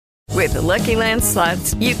With the Lucky Land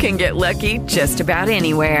Slots, you can get lucky just about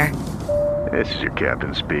anywhere. This is your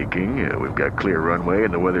captain speaking. We've got clear runway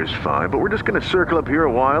and the weather's fine, but we're just going to circle up here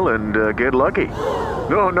a while and get lucky.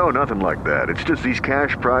 No, nothing like that. It's just these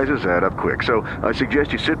cash prizes add up quick. So I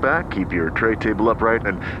suggest you sit back, keep your tray table upright,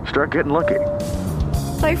 and start getting lucky.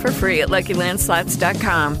 Play for free at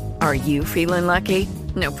LuckyLandSlots.com. Are you feeling lucky?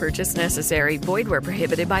 No purchase necessary. Void where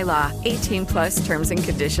prohibited by law. 18 plus terms and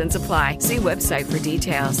conditions apply. See website for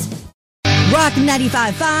details. Rock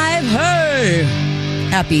 95.5. Hey!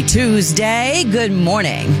 Happy Tuesday. Good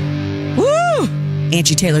morning. Woo!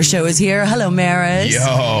 Angie Taylor Show is here. Hello, Marris.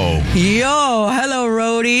 Yo. Hello,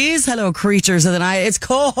 roadies. Hello, creatures of the night. It's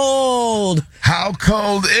cold. How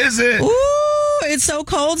cold is it? Ooh, it's so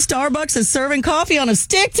cold. Starbucks is serving coffee on a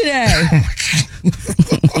stick today.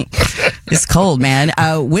 It's cold, man.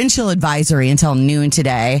 Wind chill advisory until noon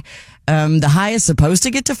today. The high is supposed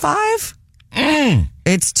to get to 5.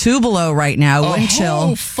 It's 2 below right now. Wind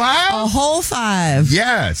chill. A whole 5.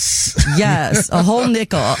 Yes. Yes. A whole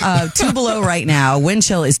nickel. 2 below right now. Wind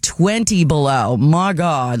chill is 20 below. My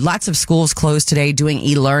God. Lots of schools closed today doing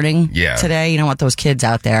e-learning today. You don't want those kids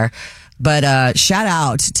out there. But shout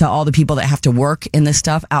out to all the people that have to work in this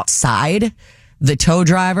stuff outside. The tow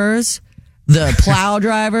drivers. The plow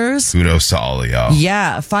drivers. Kudos to all of y'all.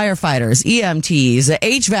 Yeah, firefighters, EMTs, the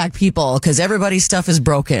HVAC people, because everybody's stuff is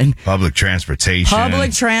broken. Public transportation.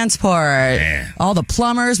 Public transport. Man. All the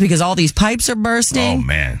plumbers, because all these pipes are bursting. Oh,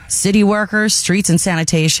 man. City workers, streets and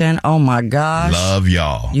sanitation. Oh, my gosh. Love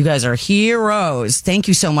y'all. You guys are heroes. Thank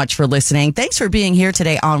you so much for listening. Thanks for being here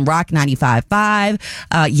today on Rock 95.5.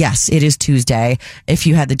 Yes, it is Tuesday. If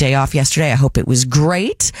you had the day off yesterday, I hope it was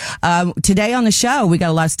great. Today on the show, we got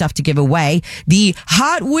a lot of stuff to give away. The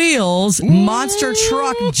Hot Wheels Monster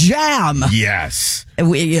Truck Jam. Yes. I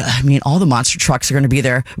mean, all the monster trucks are going to be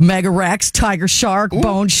there. Mega Rex, Tiger Shark,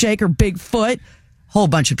 Bone Shaker, Bigfoot. Whole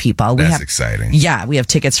bunch of people. That's exciting. Yeah, we have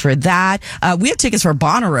tickets for that. We have tickets for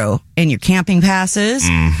Bonnaroo and your camping passes.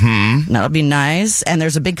 Mm-hmm. That'll be nice. And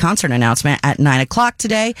there's a big concert announcement at 9 o'clock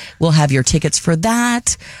today. We'll have your tickets for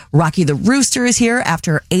that. Rocky the Rooster is here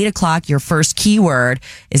after 8 o'clock. Your first keyword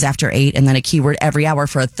is after 8, and then a keyword every hour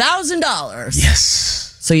for $1,000.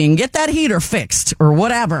 Yes. So you can get that heater fixed or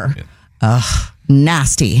whatever.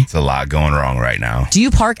 Nasty. It's a lot going wrong right now. Do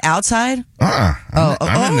you park outside?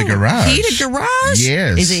 I'm in the garage. Heated garage?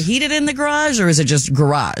 Yes. Is it heated in the garage or is it just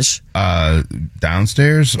garage?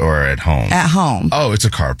 Downstairs or at home? At home. Oh, it's a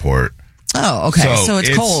carport. Oh, okay. So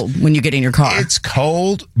it's cold when you get in your car. It's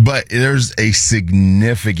cold, but there's a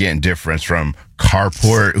significant difference from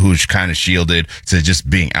carport, who's kind of shielded, to just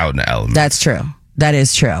being out in the elements. That's true. That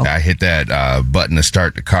is true. I hit that button to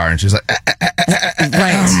start the car, and she's like,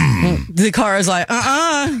 right. The car is like,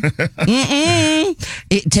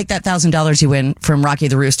 Take that $1,000 you win from Rocky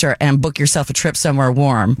the Rooster and book yourself a trip somewhere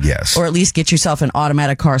warm. Yes. Or at least get yourself an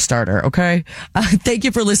automatic car starter, okay? Thank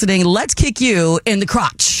you for listening. Let's kick you in the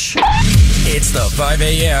crotch. It's the 5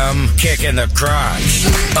 a.m. kick in the crotch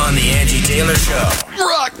on the Angie Taylor Show.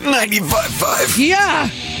 Rock 95.5. Yeah.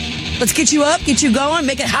 Let's get you up, get you going,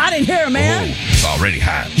 make it hot in here, man. Oh, it's already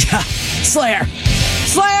hot. Yeah. Slayer.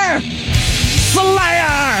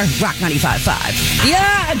 Rock 95.5.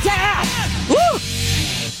 Yeah, Dad. Woo.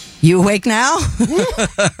 You awake now?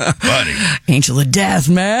 Buddy. Angel of Death,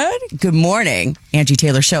 man. Good morning. Angie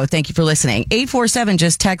Taylor Show. Thank you for listening. 847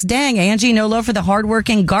 just text, dang, Angie, no love for the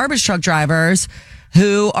hardworking garbage truck drivers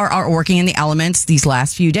who are working in the elements these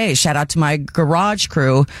last few days. Shout out to my garage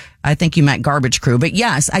crew. I think you meant garbage crew. But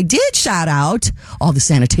yes, I did shout out all the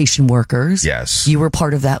sanitation workers. Yes. You were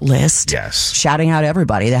part of that list. Yes. Shouting out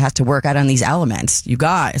everybody that has to work out on these elements. You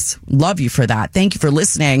guys, love you for that. Thank you for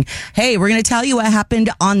listening. Hey, we're going to tell you what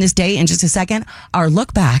happened on this day in just a second. Our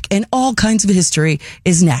look back and all kinds of history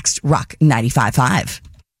is next. Rock 95.5.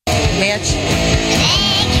 Mitch.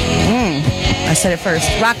 I said it first.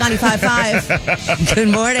 Rock 95.5. Good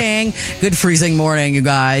morning. Good freezing morning, you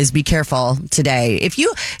guys. Be careful today. If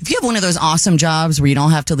you have one of those awesome jobs where you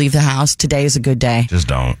don't have to leave the house, today is a good day. Just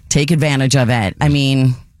don't. Take advantage of it. I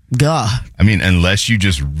mean, duh. I mean, unless you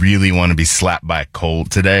just really want to be slapped by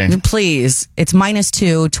cold today. Please. It's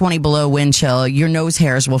 -2, 20 below wind chill. Your nose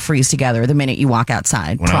hairs will freeze together the minute you walk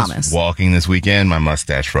outside. When Promise. I was walking this weekend, my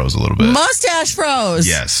mustache froze a little bit. Mustache froze?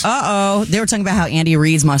 Yes. Uh-oh. They were talking about how Andy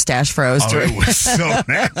Reid's mustache froze. Oh, it was so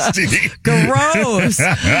nasty. Gross.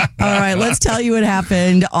 All right, let's tell you what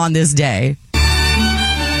happened on this day.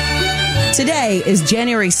 Today is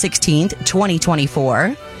January 16th,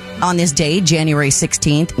 2024. On this day, January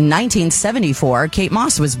 16th, 1974, Kate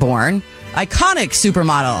Moss was born. Iconic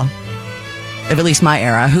supermodel, of at least my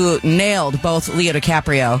era, who nailed both Leo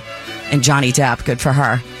DiCaprio And Johnny Depp, good for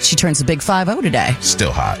her. She turns the big 5-0 today.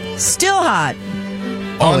 Still hot. Still hot.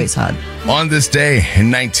 Always hot. On this day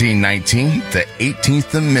in 1919, the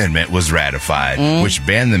 18th Amendment was ratified, which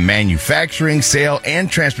banned the manufacturing, sale,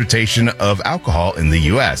 and transportation of alcohol in the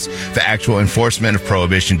U.S. The actual enforcement of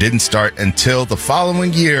prohibition didn't start until the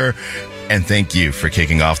following year, and thank you for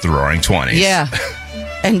kicking off the Roaring 20s. Yeah.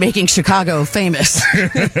 And making Chicago famous.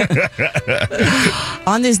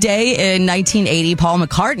 On this day in 1980, Paul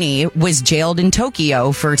McCartney was jailed in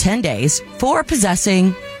Tokyo for 10 days for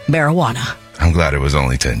possessing marijuana. I'm glad it was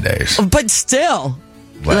only 10 days. But still,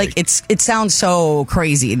 like it sounds so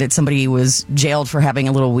crazy that somebody was jailed for having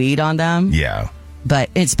a little weed on them. Yeah.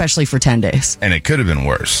 But especially for 10 days. And it could have been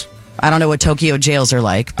worse. I don't know what Tokyo jails are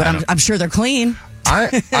like, but I'm sure they're clean.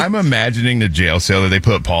 I'm imagining the jail cell that they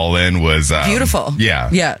put Paul in was beautiful. Yeah.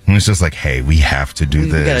 Yeah. And it's just like, hey, we have to do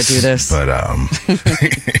this. We gotta do this. But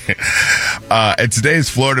and today's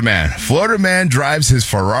Florida man. Florida man drives his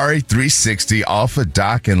Ferrari 360 off a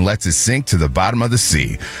dock and lets it sink to the bottom of the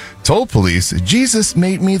sea. Told police, Jesus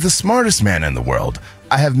made me the smartest man in the world.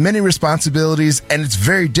 I have many responsibilities, and it's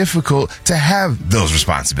very difficult to have those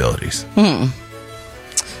responsibilities.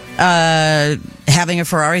 Having a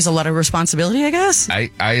Ferrari is a lot of responsibility, I guess. I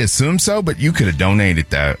assume so, but you could have donated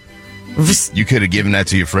that. You could have given that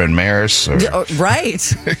to your friend Marris. Right.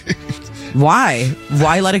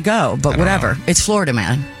 Why let it go? But whatever. It's Florida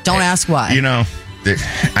man. Don't ask why. You know,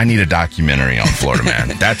 I need a documentary on Florida man.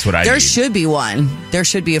 That's what I need. There should be one. There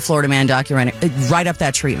should be a Florida man documentary. Right up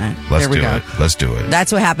that treatment. Let's do it.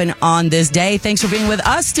 That's what happened on this day. Thanks for being with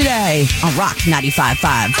us today on Rock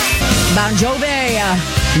 95.5. Bon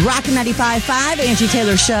Jovi, Rock 95.5, Angie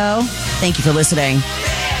Taylor Show. Thank you for listening.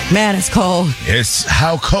 Man, it's cold.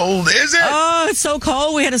 How cold is it? Oh, it's so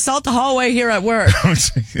cold. We had to salt the hallway here at work.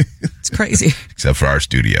 It's crazy. Except for our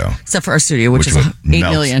studio. Which is 8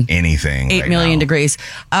 million. Anything. 8 million degrees.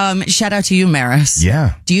 Shout out to you, Marris.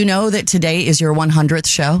 Yeah. Do you know that today is your 100th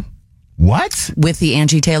show? What? With the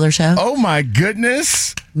Angie Taylor Show. Oh, my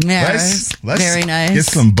goodness. Marris. Let's very nice. Get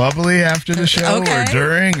some bubbly after the show or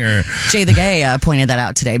during. Or Jay the Gay pointed that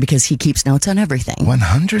out today because he keeps notes on everything.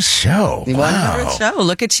 100th show. Wow. 100th show.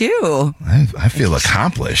 Look at you. I feel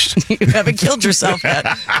accomplished. You haven't killed yourself yet.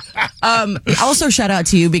 Also, shout out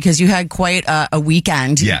to you because you had quite a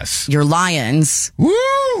weekend. Yes. Your Lions. Woo!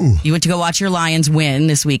 You went to go watch your Lions win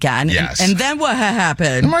this weekend. Yes. And then what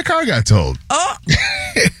happened? And my car got towed. Oh.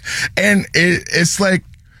 And it's like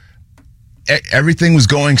everything was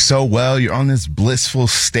going so well. You're on this blissful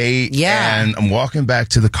state. Yeah. And I'm walking back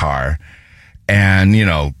to the car and,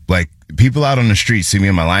 like people out on the street see me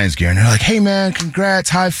in my Lions gear and they're like, hey man, congrats,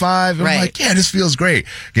 high five. And I'm like, yeah, this feels great.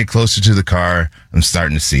 Get closer to the car. I'm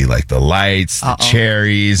starting to see like the lights, the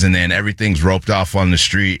cherries, and then everything's roped off on the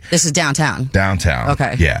street. This is downtown.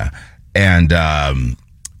 Okay. Yeah. And,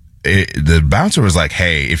 the bouncer was like,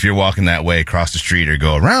 hey, if you're walking that way, cross the street or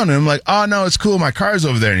go around. And I'm like, oh, no, it's cool. My car's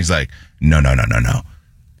over there. And he's like, no.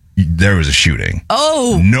 There was a shooting.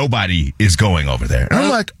 Oh. Nobody is going over there. And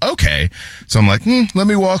I'm like, okay. So I'm like, let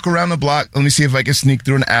me walk around the block. Let me see if I can sneak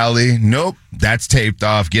through an alley. Nope. That's taped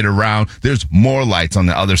off. Get around. There's more lights on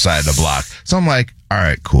the other side of the block. So I'm like, all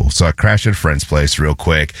right, cool. So I crashed at a friend's place real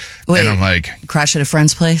quick. Wait, and I'm like, crash at a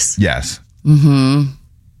friend's place? Yes.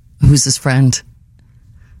 Mm-hmm. Who's this friend?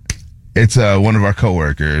 It's one of our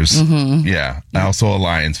coworkers. Mm-hmm. Yeah. Also a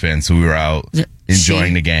Lions fan, so we were out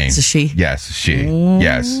enjoying the game. Is it she? Yes, she.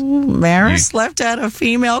 Yes. Marris left at a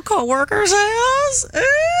female coworker's house?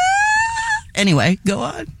 Anyway, go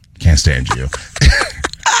on. Can't stand you.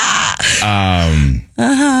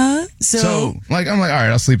 So I'm like, all right,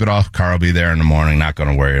 I'll sleep it off. Car will be there in the morning. Not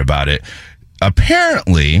going to worry about it.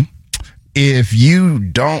 Apparently, if you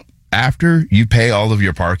don't, after you pay all of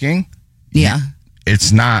your parking,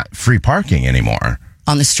 it's not free parking anymore.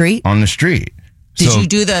 On the street? On the street. Did you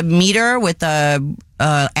do the meter with the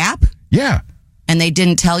app? Yeah. And they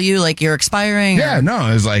didn't tell you, like, you're expiring? Yeah, no.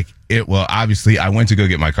 It was like, obviously, I went to go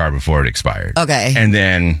get my car before it expired. Okay. And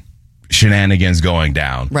then shenanigans going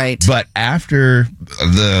down. Right. But after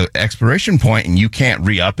the expiration point and you can't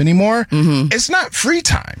re-up anymore, it's not free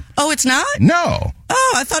time. Oh, it's not? No.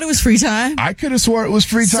 Oh, I thought it was free time. I could have swore it was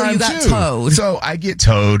free time, So you got too. towed. So I get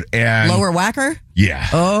towed and... Lower whacker? Yeah.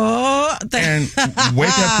 Oh. And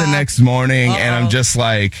wake up the next morning and I'm just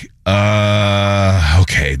like,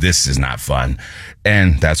 okay, this is not fun.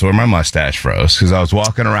 And that's where my mustache froze because I was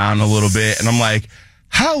walking around a little bit and I'm like,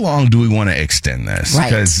 how long do we want to extend this? Right.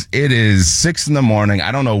 Because it is 6 a.m.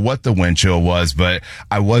 I don't know what the wind chill was, but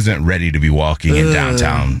I wasn't ready to be walking in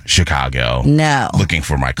downtown Chicago. No. Looking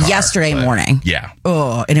for my car. Yesterday morning. Yeah.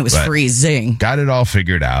 Oh, and it was freezing. Got it all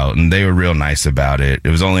figured out, and they were real nice about it. It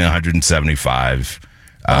was only 175.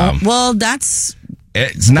 Well, that's...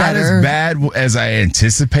 It's not better. as bad as I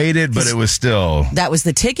anticipated, but it was still... That was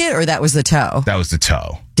the ticket or that was the tow? That was the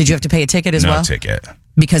tow. Did you have to pay a ticket as well? No ticket.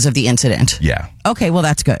 Because of the incident? Yeah. Okay, well,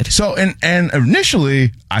 that's good. So, and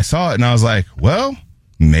initially, I saw it and I was like, well,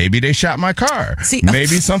 maybe they shot my car.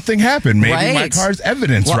 Maybe something happened. Maybe my car's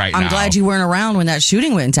evidence now. I'm glad you weren't around when that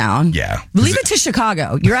shooting went down. Yeah. Leave it to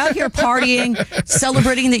Chicago. You're out here partying,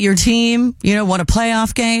 celebrating that your team, won a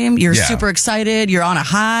playoff game. You're super excited. You're on a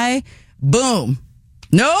high. Boom.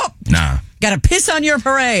 Nope. Nah. Got to piss on your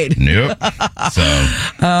parade. Nope. So,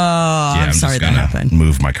 I'm sorry that happened.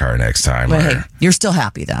 Move my car next time. But hey, you're still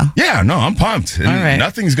happy though. Yeah, no, I'm pumped. And all right.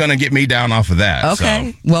 Nothing's going to get me down off of that.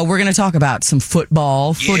 Okay. So. Well, we're going to talk about some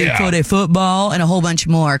football, footy football, and a whole bunch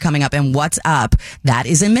more coming up. And what's up? That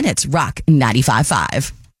is in minutes. Rock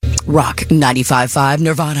 95.5. Rock 95.5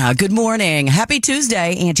 Nirvana. Good morning. Happy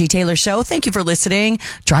Tuesday, Angie Taylor Show. Thank you for listening.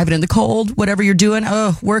 Driving in the cold, whatever you're doing.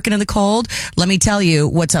 Working in the cold. Let me tell you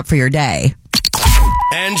what's up for your day.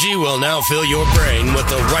 Angie will now fill your brain with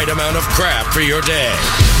the right amount of crap for your day.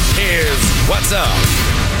 Here's what's up.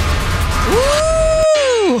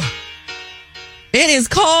 Woo! It is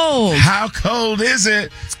cold. How cold is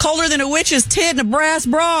it? It's colder than a witch's tit in a brass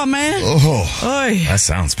bra, man. Oh, Oy. That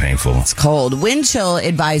sounds painful. It's cold. Wind chill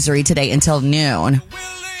advisory today until noon.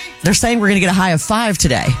 They're saying we're going to get a high of 5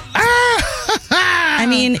 today. I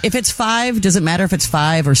mean, if it's 5, does it matter if it's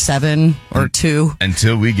 5 or 7 or 2?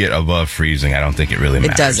 Until we get above freezing, I don't think it really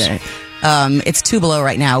matters. It doesn't. It's 2 below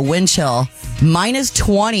right now. Wind chill, minus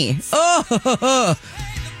 20. Oh,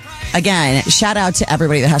 again, shout out to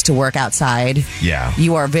everybody that has to work outside. Yeah.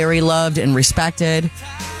 You are very loved and respected.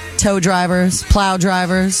 Tow drivers, plow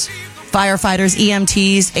drivers, firefighters,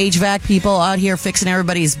 EMTs, HVAC people out here fixing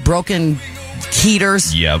everybody's broken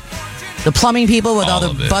heaters. Yep. The plumbing people with all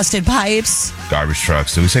of the it. busted pipes. Garbage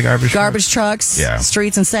trucks. Did we say garbage trucks? Garbage trucks. Yeah.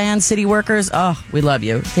 Streets and sand, city workers. Oh, we love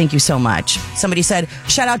you. Thank you so much. Somebody said,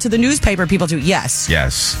 shout out to the newspaper people too. Yes.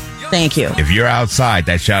 Yes. Thank you. If you're outside,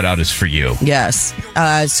 that shout out is for you. Yes.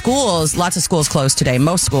 Schools, lots of schools closed today.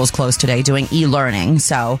 Most schools closed today doing e-learning.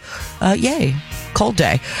 So, yay. Cold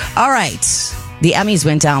day. All right. The Emmys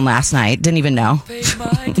went down last night. Didn't even know.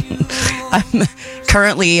 I'm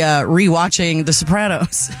currently rewatching The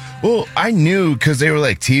Sopranos. Well, I knew because they were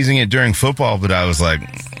like teasing it during football, but I was like,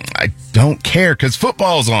 I don't care because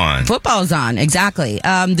football's on. Football's on, exactly.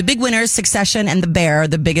 The big winners, Succession and The Bear,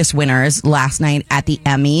 the biggest winners last night at the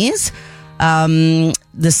Emmys.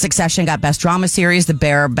 The Succession got Best Drama Series, The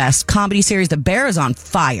Bear, Best Comedy Series. The Bear is on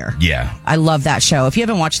fire. Yeah. I love that show. If you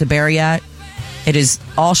haven't watched The Bear yet, it is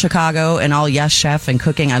all Chicago and all Yes Chef and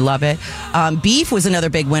cooking. I love it. Beef was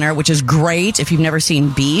another big winner, which is great if you've never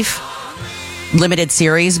seen Beef. Limited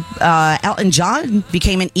series. Elton John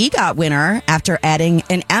became an EGOT winner after adding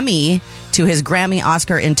an Emmy to his Grammy,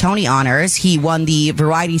 Oscar, and Tony honors. He won the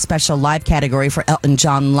Variety Special Live category for Elton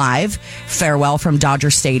John Live, Farewell from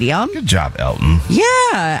Dodger Stadium. Good job, Elton.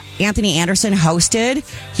 Yeah. Anthony Anderson hosted.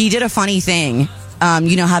 He did a funny thing.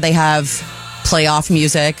 You know how they have playoff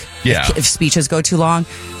music? Yeah. If speeches go too long.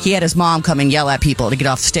 He had his mom come and yell at people to get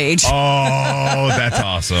off stage. Oh, that's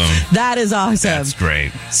awesome. That is awesome. That's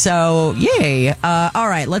great. So, yay. All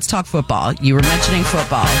right, let's talk football. You were mentioning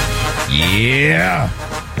football. Yeah.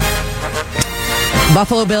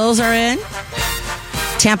 Buffalo Bills are in.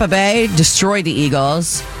 Tampa Bay destroyed the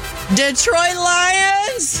Eagles. Detroit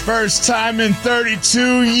Lions. First time in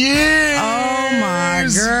 32 years. Oh, my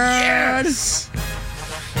God. Yes.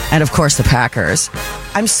 And, of course, the Packers.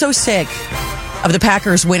 I'm so sick of the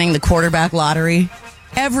Packers winning the quarterback lottery.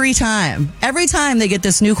 Every time they get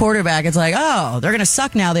this new quarterback, it's like, oh, they're going to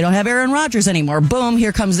suck now. They don't have Aaron Rodgers anymore. Boom,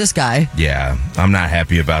 here comes this guy. Yeah, I'm not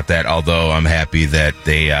happy about that, although I'm happy that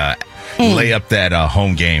they lay up that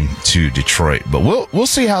home game to Detroit. But we'll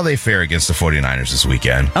see how they fare against the 49ers this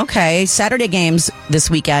weekend. Okay, Saturday games this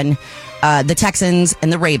weekend. The Texans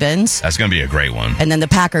and the Ravens. That's going to be a great one. And then the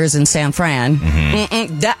Packers and San Fran.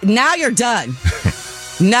 Mm-hmm. Now you're done.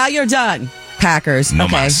 Now you're done. Packers. No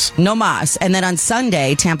okay. mas. No mas. And then on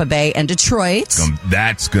Sunday, Tampa Bay and Detroit.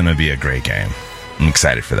 That's going to be a great game. I'm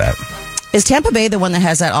excited for that. Is Tampa Bay the one that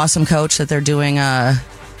has that awesome coach that they're doing, or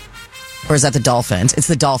is that the Dolphins? It's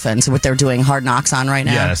the Dolphins, what they're doing Hard Knocks on right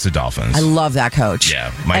now. Yeah, that's the Dolphins. I love that coach.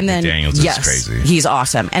 Yeah, Mike McDaniels is crazy. He's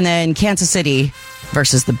awesome. And then Kansas City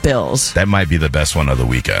versus the Bills. That might be the best one of the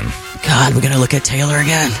weekend. God, we're going to look at Taylor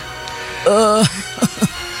again.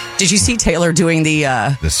 Did you see Taylor doing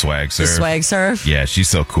the swag surf? The swag surf? Yeah, she's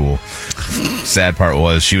so cool. Sad part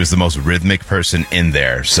was she was the most rhythmic person in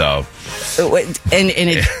there. So,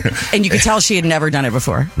 and you could tell she had never done it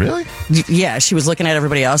before. Really? Yeah, she was looking at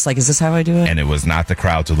everybody else like, is this how I do it? And it was not the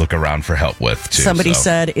crowd to look around for help with, too. Somebody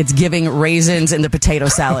said it's giving raisins in the potato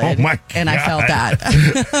salad. Oh, my God. And I felt that.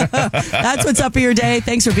 That's what's up for your day.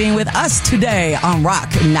 Thanks for being with us today on Rock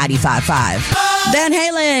 95.5. Van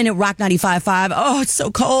Halen, Rock 95.5. Oh, it's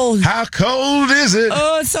so cold. How cold is it?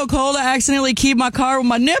 Oh, it's so cold. I accidentally keyed my car with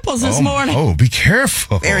my nipples this morning. Oh, be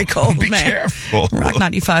careful. Very cold, be man. Careful. Rock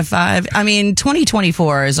 95.5. I mean,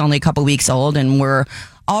 2024 is only a couple weeks old, and we're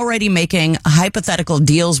already making hypothetical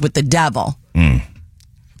deals with the devil. If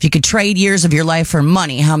you could trade years of your life for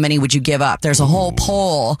money, how many would you give up? There's a whole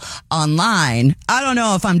poll online. I don't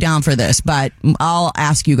know if I'm down for this, but I'll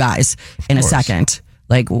ask you guys in a second.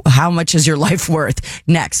 Like, how much is your life worth?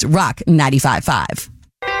 Next, Rock 95.5.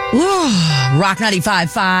 Rock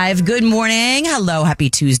 95.5. Good morning. Hello. Happy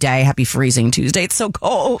Tuesday. Happy freezing Tuesday. It's so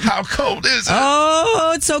cold. How cold is it?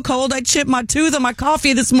 Oh, it's so cold. I chipped my tooth on my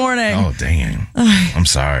coffee this morning. Oh, dang. I'm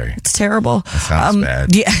sorry. It's terrible. That sounds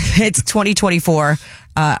bad. Yeah, it's 2024.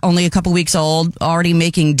 Only a couple weeks old. Already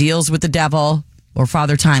making deals with the devil, or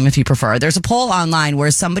Father Time if you prefer. There's a poll online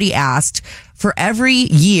where somebody asked, for every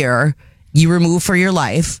year you remove from your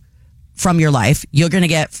life, you're going to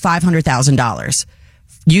get $500,000.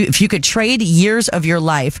 If you could trade years of your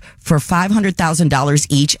life for $500,000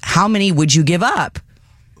 each, how many would you give up?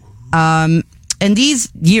 And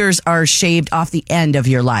these years are shaved off the end of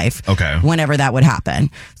your life. Okay. Whenever that would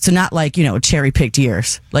happen. So not like, cherry-picked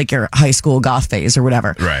years, like your high school goth phase or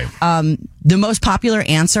whatever. Right. The most popular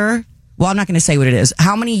answer, well, I'm not going to say what it is.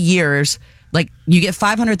 How many years, like you get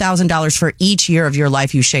 $500,000 for each year of your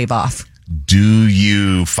life you shave off? Do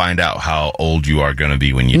you find out how old you are going to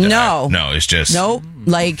be when you die? No, it's just... Nope.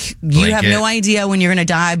 Like, you have no idea when you're going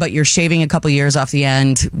to die, but you're shaving a couple years off the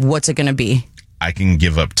end. What's it going to be? I can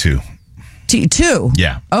give up two. Two?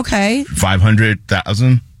 Yeah. Okay.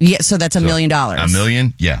 500,000? Yeah, so that's $1 million. $1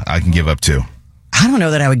 million? Yeah, I can give up two. I don't know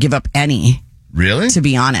that I would give up any. Really? To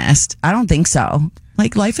be honest. I don't think so.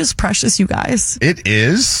 Like, life is precious, you guys. It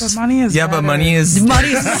is. But money is better. But money is so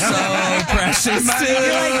precious too.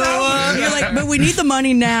 You're like, but we need the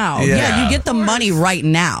money now. Yeah, you get the money right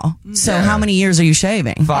now. So how many years are you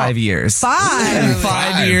shaving? 5 years.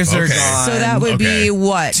 5 years are gone. So that would be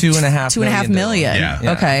what? $2.5 million.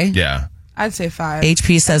 Yeah. Okay. Yeah. I'd say 5.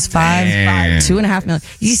 HP says 5. Damn. $2.5 million.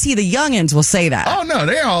 You see, the youngins will say that. Oh, no,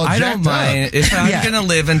 they're all I don't mind. up. If I'm going to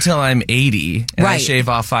live until I'm 80 and I Right. shave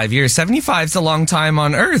off 5 years, 75 is a long time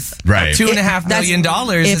on Earth. Right. $2.5 million is a lot of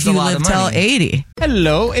money. If you live till 80.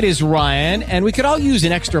 Hello, it is Ryan, and we could all use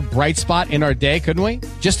an extra bright spot in our day, couldn't we?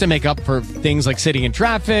 Just to make up for things like sitting in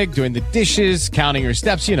traffic, doing the dishes, counting your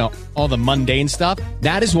steps, all the mundane stuff.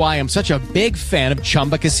 That is why I'm such a big fan of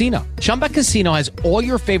Chumba Casino. Chumba Casino has all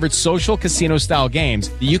your favorite social casino-style games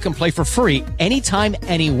that you can play for free anytime,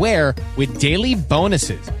 anywhere with daily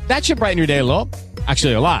bonuses. That should brighten your day a little.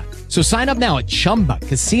 Actually, a lot. So sign up now at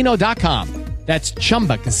ChumbaCasino.com. That's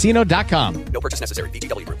ChumbaCasino.com. No purchase necessary.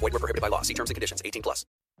 VGW Group. Void where prohibited by law. See terms and conditions. 18+.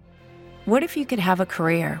 What if you could have a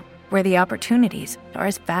career where the opportunities are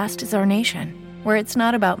as vast as our nation, where it's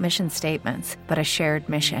not about mission statements, but a shared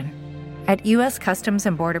mission? At U.S. Customs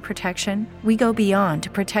and Border Protection, we go beyond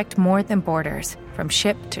to protect more than borders. From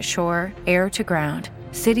ship to shore, air to ground,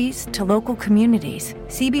 cities to local communities,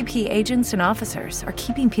 CBP agents and officers are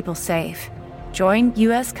keeping people safe. Join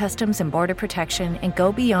U.S. Customs and Border Protection and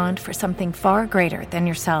go beyond for something far greater than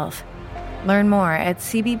yourself. Learn more at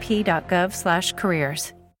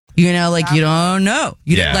cbp.gov/careers. You don't know.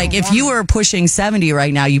 Yeah. Like, if you were pushing 70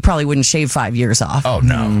 right now, you probably wouldn't shave 5 years off. Oh,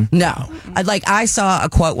 no. No. I saw a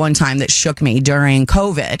quote one time that shook me during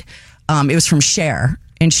COVID. It was from Cher.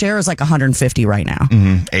 And Cher is like 150 right now.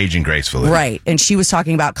 Mm-hmm. Aging gracefully. Right. And she was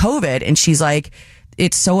talking about COVID, and she's like,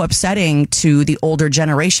 it's so upsetting to the older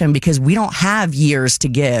generation because we don't have years to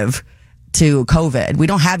give to COVID. We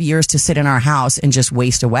don't have years to sit in our house and just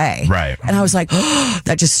waste away. Right. And I was like, oh,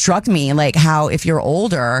 that just struck me, like how if you're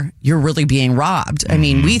older, you're really being robbed. I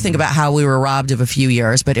mean, we think about how we were robbed of a few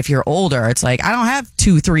years, but if you're older, it's like, I don't have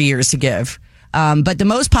 2-3 years to give. But the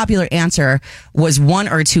most popular answer was 1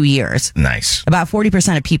 or 2 years. Nice. About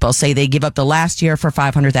 40% of people say they give up the last year for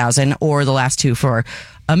 500,000 or the last 2 for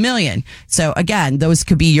 $1 million. So again, those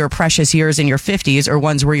could be your precious years in your 50s or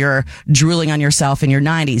ones where you're drooling on yourself in your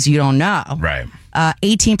 90s. You don't know. Right.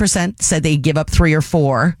 18% said they give up 3 or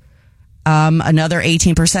 4. Another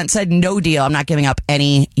 18% said no deal. I'm not giving up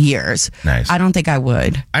any years. Nice. I don't think I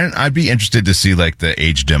would. I'd be interested to see like the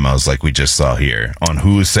age demos like we just saw here on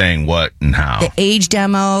who is saying what and how. The age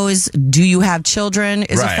demos, do you have children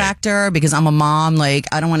is a factor because I'm a mom. Like,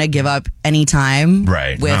 I don't want to give up any time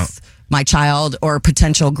with my child or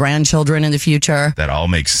potential grandchildren in the future. That all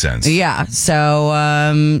makes sense. Yeah. So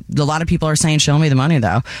a lot of people are saying, show me the money,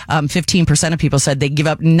 though. 15% of people said they give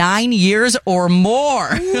up 9 years or more.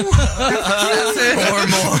 Or more.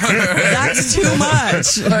 That's too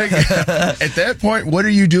much. Like, at that point, what are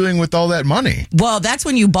you doing with all that money? Well, that's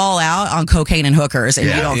when you ball out on cocaine and hookers and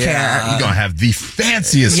you don't care. You're going to have the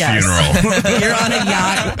fanciest funeral. You're on a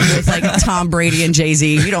yacht with like Tom Brady and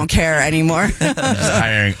Jay-Z. You don't care anymore. Just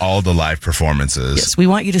hiring all the live performances. Yes, we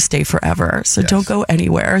want you to stay forever, so don't go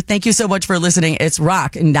anywhere. Thank you so much for listening. It's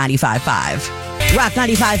Rock 95.5. Rock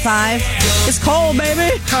 95.5. It's cold,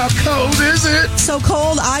 baby. How cold is it? So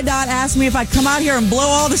cold, IDOT asked me if I'd come out here and blow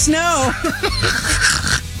all the snow.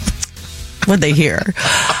 What'd they hear?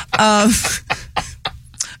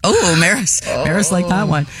 Marris liked that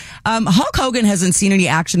one. Hulk Hogan hasn't seen any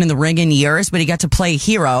action in the ring in years, but he got to play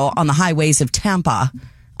hero on the highways of Tampa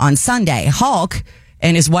on Sunday. Hulk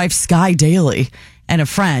and his wife Sky Daly and a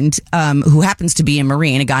friend who happens to be a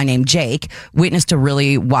Marine, a guy named Jake, witnessed a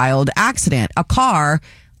really wild accident. A car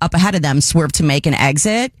up ahead of them swerved to make an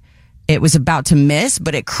exit. It was about to miss,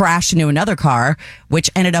 but it crashed into another car, which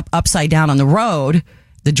ended up upside down on the road.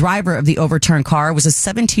 The driver of the overturned car was a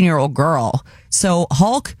 17-year-old girl. So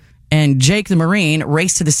Hulk and Jake the Marine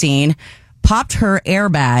raced to the scene, popped her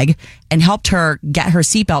airbag, and helped her get her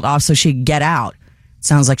seatbelt off so she could get out.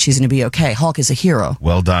 Sounds like she's going to be okay. Hulk is a hero.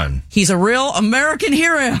 Well done. He's a real American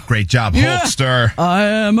hero. Great job, Hulkster. I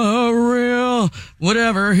am a real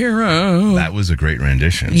whatever hero. That was a great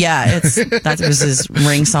rendition. Yeah, that was his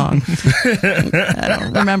ring song. I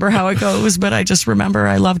don't remember how it goes, but I just remember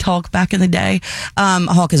I loved Hulk back in the day.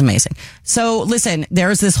 Hulk is amazing. So listen,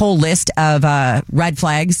 there's this whole list of red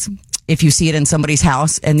flags if you see it in somebody's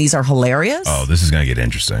house, and these are hilarious. Oh, this is going to get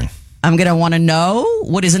interesting. I'm going to want to know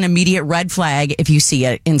what is an immediate red flag if you see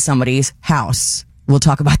it in somebody's house. We'll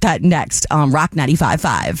talk about that next on Rock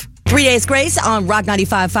 95.5. 3 Days Grace on Rock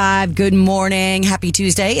 95.5. Good morning. Happy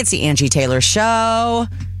Tuesday. It's the Angie Taylor Show.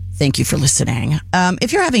 Thank you for listening.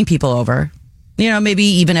 If you're having people over, maybe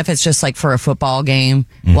even if it's just like for a football game,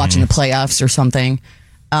 watching the playoffs or something,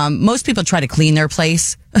 most people try to clean their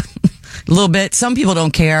place a little bit. Some people don't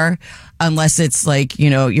care. Unless it's like,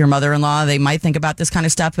 your mother-in-law, they might think about this kind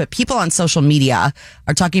of stuff. But people on social media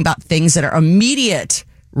are talking about things that are immediate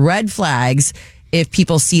red flags if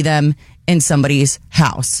people see them in somebody's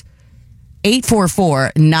house.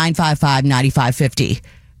 844-955-9550.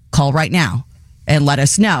 Call right now and let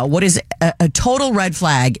us know. What is a total red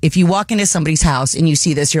flag if you walk into somebody's house and you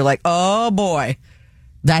see this, you're like, oh boy.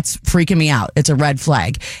 That's freaking me out. It's a red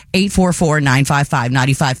flag.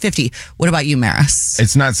 844-955-9550. What about you, Marris?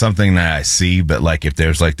 It's not something that I see, but like if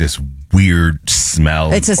there's like this weird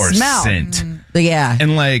smell it's a or smell. scent. Yeah.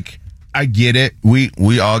 And like, I get it.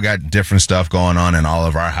 We all got different stuff going on in all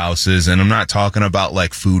of our houses. And I'm not talking about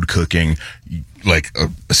like food cooking, like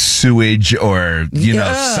a sewage or,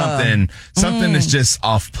 something that's just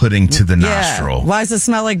off-putting to the nostril. Why does it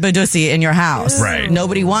smell like Badussi in your house? Right.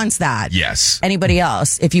 Nobody wants that. Yes. Anybody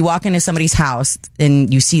else? If you walk into somebody's house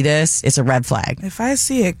and you see this, it's a red flag. If I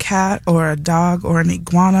see a cat or a dog or an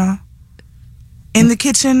iguana in the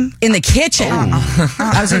kitchen. In the kitchen?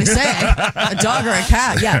 I was going to say, a dog or a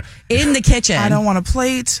cat. Yeah. In the kitchen. I don't want a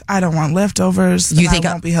plate. I don't want leftovers. You think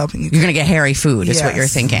I won't be helping you. You're going to get hairy food is what you're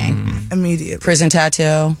thinking. Immediately. Prison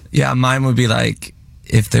tattoo. Yeah, mine would be like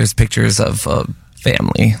if there's pictures of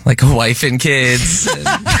family, like a wife and kids.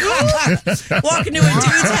 Walking to a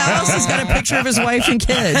dude's house, he's got a picture of his wife and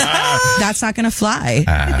kids. That's not going to fly.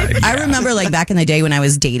 I remember like back in the day when I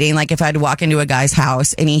was dating, like if I'd walk into a guy's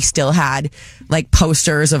house and he still had like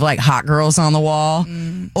posters of like hot girls on the wall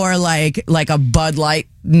or like a Bud Light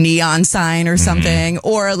neon sign or something,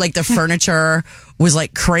 or like the furniture was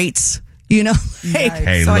like crates.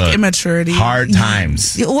 Hey, so look, like immaturity. Hard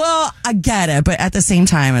times. Well, I get it, but at the same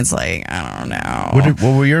time, it's like, I don't know.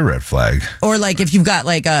 What were your red flag? Or like if you've got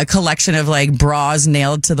like a collection of like bras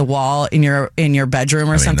nailed to the wall in your bedroom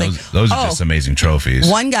or something. Those are just amazing trophies.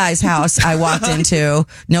 One guy's house I walked into.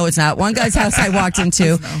 No, it's not. One guy's house I walked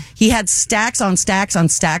into. He had stacks on stacks on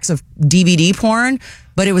stacks of DVD porn,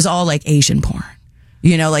 but it was all like Asian porn.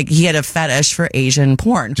 Like he had a fetish for Asian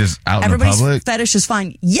porn. Just out Everybody's in the public? fetish is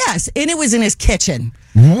fine. Yes, and it was in his kitchen.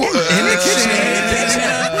 What? In the kitchen.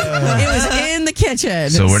 It was in the kitchen.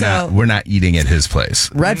 So we're not eating at his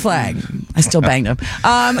place. Red flag. I still banged him.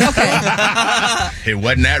 Okay. It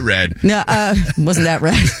wasn't that red. No, wasn't that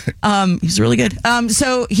red. He's really good.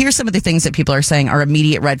 So here's some of the things that people are saying are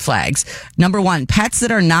immediate red flags. Number one, pets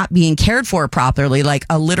that are not being cared for properly, like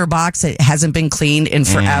a litter box that hasn't been cleaned in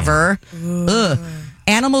forever. Ugh.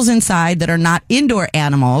 Animals inside that are not indoor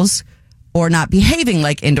animals or not behaving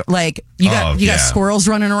like indoor. Like you got squirrels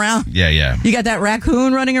running around. Yeah. You got that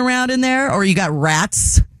raccoon running around in there, or you got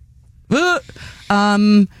rats.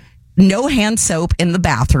 No hand soap in the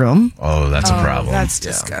bathroom. Oh, that's a problem. That's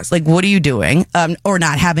disgusting. Like, what are you doing? Or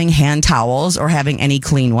not having hand towels or having any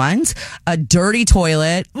clean ones. A dirty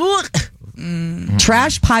toilet.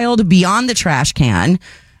 Trash piled beyond the trash can.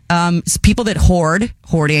 People that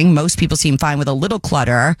hoarding. Most people seem fine with a little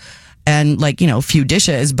clutter and a few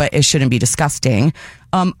dishes, but it shouldn't be disgusting.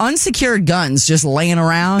 Unsecured guns just laying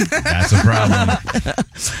around. That's a problem.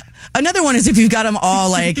 Another one is if you've got them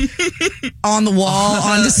all on the wall,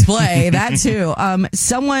 on display. That too.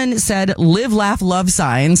 Someone said live, laugh, love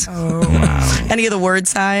signs. Oh, wow. Any of the word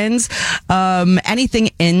signs.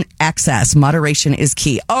 Anything in excess. Moderation is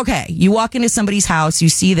key. Okay. You walk into somebody's house, you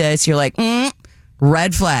see this, you're like,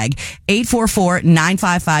 red flag.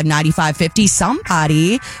 844-955-9550.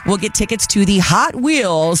 Somebody will get tickets to the Hot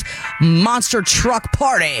Wheels Monster Truck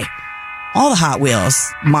Party. All the Hot Wheels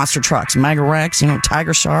monster trucks, Mega Rex,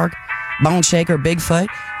 Tiger Shark, Bone Shaker, Bigfoot.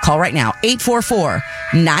 Call right now,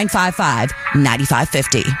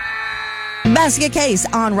 844-955-9550. Basket Case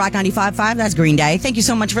on Rock 95.5. That's Green Day. Thank you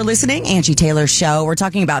so much for listening. Angie Taylor's show. We're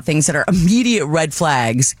talking about things that are immediate red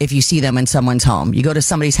flags if you see them in someone's home. You go to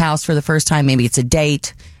somebody's house for the first time. Maybe it's a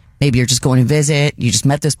date. Maybe you're just going to visit. You just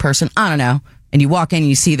met this person. I don't know. And you walk in and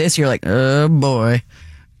you see this. You're like, oh, boy.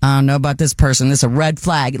 I don't know about this person. This is a red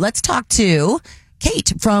flag. Let's talk to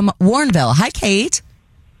Kate from Warrenville. Hi, Kate.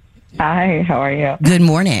 Hi, how are you? Good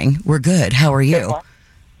morning. We're good. How are you?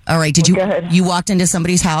 All right. You walked into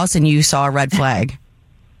somebody's house and you saw a red flag?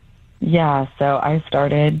 Yeah. So I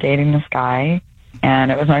started dating this guy,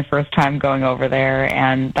 and it was my first time going over there,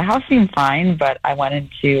 and the house seemed fine, but I went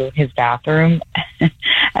into his bathroom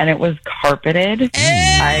and it was carpeted.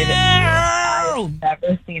 I'd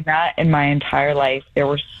never seen that in my entire life. There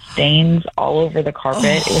were stains all over the carpet.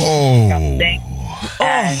 It was disgusting.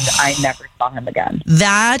 And I never saw him again.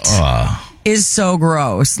 That is so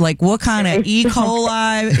gross. Like, what kind of E.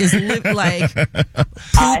 coli is like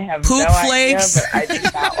poop flakes? Idea, but I think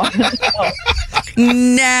that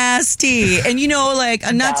one. Nasty. And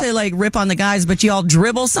not to rip on the guys, but y'all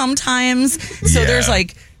dribble sometimes. So there's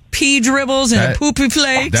pee dribbles and poopy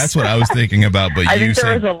flakes. That's what I was thinking about, but I think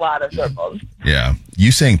there was a lot of dribbles. Yeah.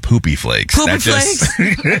 You saying poopy flakes. Poopy flakes?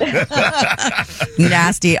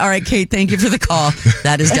 Nasty. All right, Kate, thank you for the call.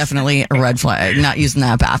 That is definitely a red flag, not using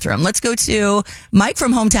that bathroom. Let's go to Mike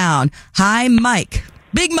from hometown. Hi, Mike.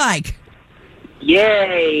 Big Mike.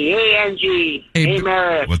 Yay. Hey, Angie. Hey,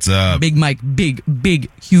 Marris. What's up? Big Mike.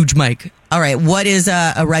 Big, huge Mike. All right, what is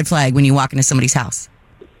a red flag when you walk into somebody's house?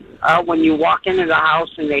 When you walk into the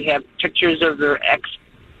house and they have pictures of their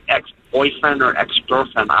ex-boyfriend or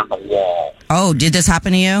ex-girlfriend on the wall. Oh, did this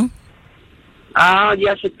happen to you?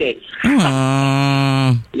 Yes, it did.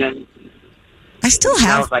 I still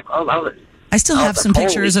have. I still have some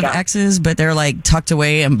pictures of exes, but they're tucked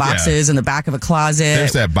away in boxes in the back of a closet.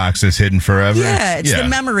 There's that box that's hidden forever. Yeah, it's the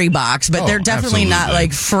memory box, but they're definitely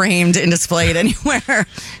not framed and displayed anywhere.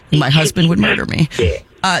 My husband would murder me.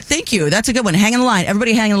 Thank you. That's a good one. Hang on the line.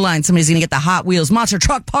 Everybody hang on the line. Somebody's going to get the Hot Wheels Monster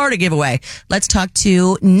Truck Party giveaway. Let's talk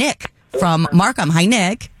to Nick from Markham. Hi,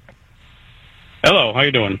 Nick. Hello. How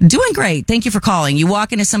you doing? Doing great. Thank you for calling. You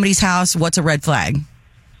walk into somebody's house. What's a red flag?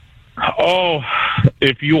 Oh,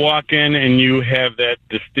 if you walk in and you have that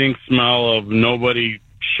distinct smell of nobody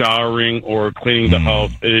showering or cleaning the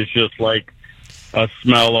house, it is just like a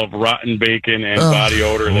smell of rotten bacon and body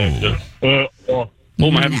odor. That just,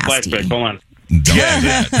 I'm having flashbacks. Hold on.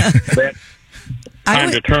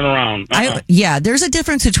 Time to turn around. There's a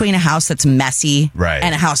difference between a house that's messy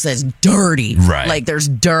and a house that's dirty. Like there's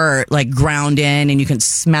dirt ground in and you can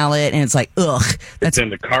smell it and it's like, ugh. It's in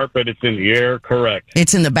the carpet. It's in the air. Correct.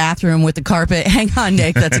 It's in the bathroom with the carpet. Hang on,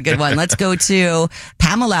 Nick. That's a good one. Let's go to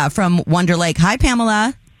Pamela from Wonder Lake. Hi,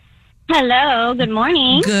 Pamela. Hello. Good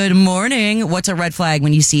morning. Good morning. What's a red flag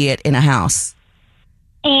when you see it in a house?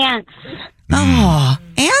 Ants. Oh,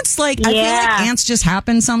 ants, I feel like ants just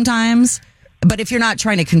happen sometimes. But if you're not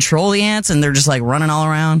trying to control the ants and they're just running all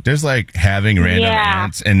around. There's having random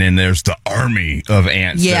ants, and then there's the army of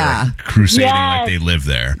ants that are crusading like they live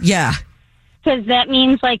there. Yeah. Because that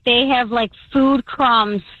means they have food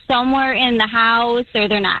crumbs somewhere in the house or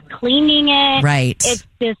they're not cleaning it. Right. It's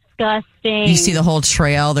disgusting. disgusting. You see the whole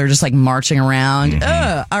trail. They're just like marching around.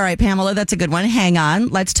 Ugh. All right, Pamela, that's a good one. Hang on.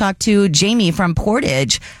 Let's talk to Jamie from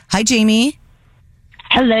Portage. Hi, Jamie.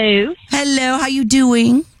 Hello. Hello. How you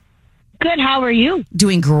doing? Good. How are you?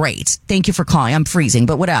 Doing great. Thank you for calling. I'm freezing,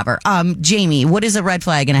 but whatever. Jamie, what is a red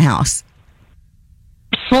flag in a house?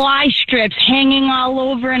 Fly strips hanging all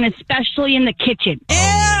over, and especially in the kitchen.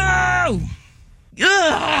 Ew!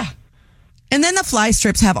 Ugh! And then the fly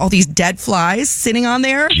strips have all these dead flies sitting on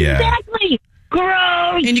there. Yeah. Exactly.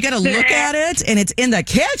 Gross. And you got to look at it, and it's in the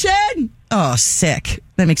kitchen. Oh, sick.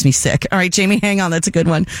 That makes me sick. All right, Jamie, hang on. That's a good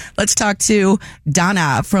one. Let's talk to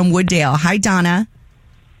Donna from Wooddale. Hi, Donna.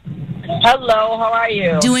 Hello, how are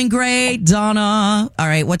you? Doing great, Donna. All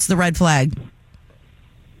right, what's the red flag?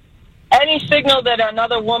 Any signal that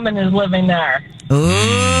another woman is living there.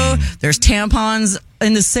 Ooh, there's tampons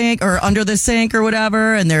in the sink or under the sink or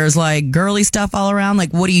whatever, and there's like girly stuff all around.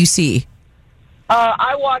 Like, what do you see?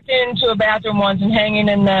 I walked into a bathroom once and hanging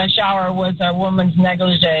in the shower was a woman's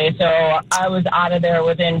negligee, so I was out of there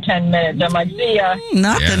within 10 minutes. I'm like, see ya.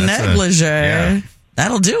 Not the negligee.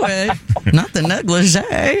 That'll do it. Not the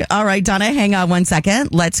negligee. All right, Donna, hang on one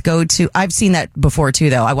second. Let's go to, I've seen that before too,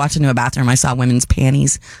 though. I walked into a bathroom. I saw women's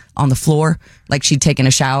panties on the floor, like she'd taken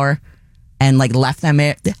a shower and like left them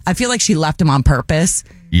there. I feel like she left them on purpose.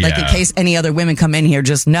 Yeah. Like in case any other women come in here,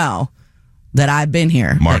 just know that I've been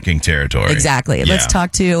here. Marking territory. Exactly. Yeah. Let's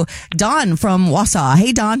talk to Don from Wausau.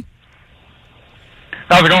 Hey, Don.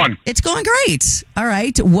 How's it going? It's going great. All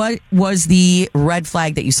right. What was the red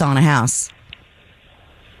flag that you saw in a house?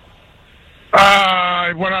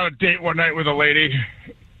 I went on a date one night with a lady,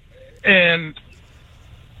 and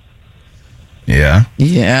Yeah.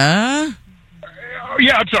 yeah,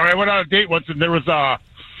 I'm sorry. I went on a date once, and there was I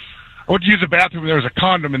went to use the bathroom, and there was a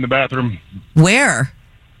condom in the bathroom. Where?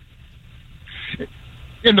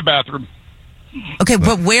 In the bathroom. Okay,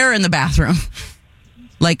 but where in the bathroom?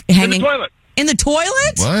 Like hanging in the toilet. In the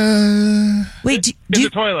toilet? What? Wait, in the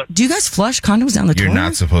toilet. Do you guys flush condoms down the You're toilet?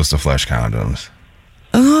 not supposed to flush condoms.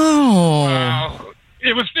 Oh.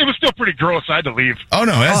 It was still pretty gross. I had to leave. Oh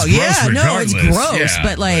no, that's yeah, gross no, it's regardless. gross. Yeah,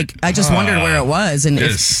 but like, I just wondered where it was, and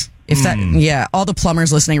if that, yeah, all the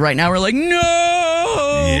plumbers listening right now were like,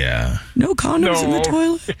 no, Yeah. no condoms in the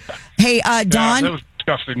toilet. Hey, Don. That was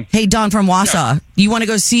disgusting. Hey, Don from Wausau. You want to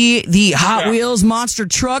go see the Hot Wheels monster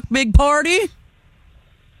truck big party?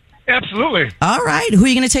 Absolutely. All right. Who are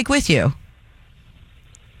you going to take with you?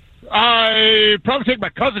 I probably take my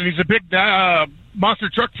cousin. He's a big monster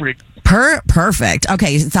truck freak. Perfect.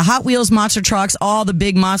 Okay, it's the Hot Wheels monster trucks. All the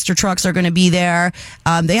big monster trucks are going to be there.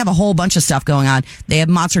 They have a whole bunch of stuff going on. They have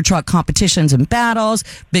monster truck competitions and battles,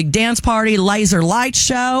 big dance party, laser light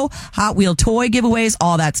show, Hot Wheel toy giveaways,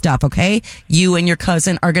 all that stuff, okay? You and your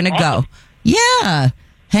cousin are going to go. Yeah.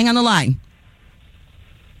 Hang on the line.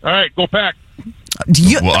 All right, go pack.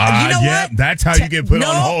 You know yeah, what? that's how you get put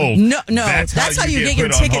on hold. No, that's how you get your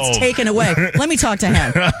put on tickets hold. taken away. Let me talk to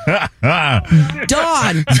him.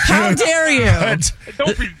 Don, how dare you?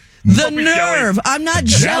 The nerve. I'm not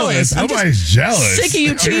jealous. I'm Nobody's jealous. sick of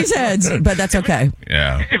you cheeseheads, but that's okay.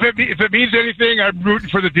 Yeah. If it means anything, I'm rooting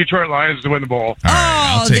for the Detroit Lions to win the ball.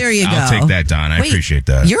 There you go. I'll take that, Don. I Wait, appreciate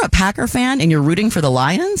that. You're a Packer fan and you're rooting for the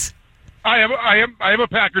Lions? I am a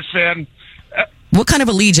Packers fan. What kind of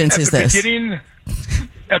allegiance is this?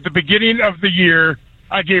 At the beginning of the year,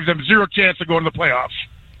 I gave them zero chance to go into the playoffs.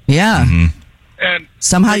 Yeah. And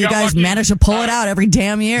somehow they you got guys lucky. manage to pull it out every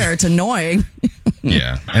damn year. It's annoying.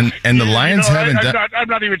 Yeah. And the Lions haven't done... I'm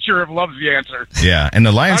not even sure if love's the answer. Yeah, and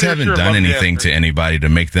the Lions Not even haven't sure done about the anything answer. to anybody to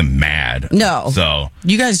make them mad. No. So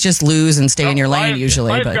You guys just lose and stay in your lane usually.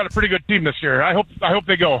 Lions But got a pretty good team this year. I hope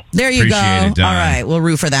they go. there you go. Appreciate it, Don. All right, we'll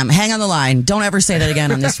root for them. Hang on the line. Don't ever say that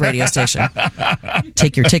again on this radio station.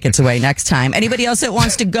 Take your tickets away next time. Anybody else that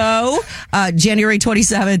wants to go, January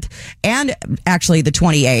 27th and actually the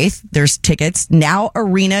 28th, there's tickets. Now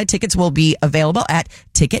Arena tickets will be available at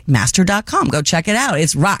Ticketmaster.com. Go check it out.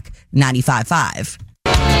 It's Rock 95.5.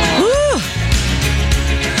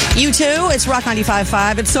 You too? It's Rock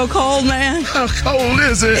 95.5. It's so cold, man. How cold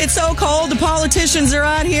is it? It's so cold. The politicians are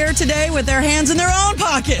out here today with their hands in their own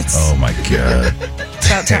pockets. Oh my God.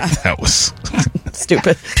 About time. That was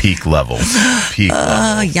stupid. Peak level. Peak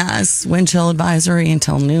level. Yes, wind chill advisory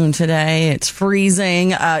until noon today. It's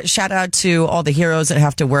freezing. Shout out to all the heroes that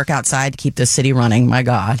have to work outside to keep the city running. My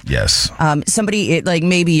God. Yes. Somebody, like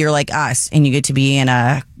maybe you're like us and you get to be in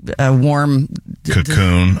a warm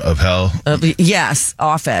Cocoon of hell. Yes,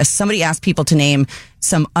 office. Somebody asked people to name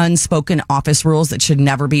some unspoken office rules that should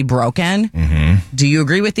never be broken. Mm-hmm. Do you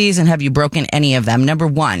agree with these and have you broken any of them? Number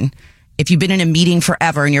one, if you've been in a meeting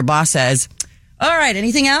forever and your boss says, all right,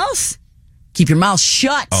 anything else? Keep your mouth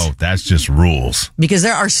shut. Oh, that's just rules. Because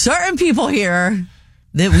there are certain people here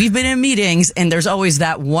that we've been in meetings, and there's always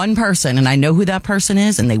that one person, and I know who that person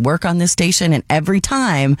is, and they work on this station, and every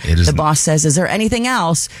time the boss says, is there anything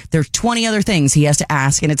else? There's 20 other things he has to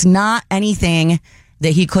ask, and it's not anything that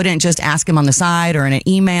he couldn't just ask him on the side or in an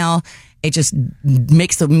email. It just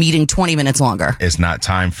makes the meeting 20 minutes longer. It's not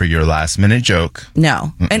time for your last minute joke.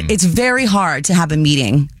 No. Mm-mm. And it's very hard to have a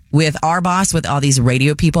meeting with our boss, with all these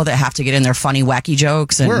radio people that have to get in their funny, wacky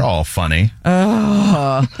jokes. And, we're all funny.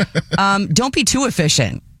 Don't be too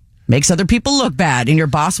efficient. Makes other people look bad, and your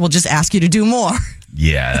boss will just ask you to do more.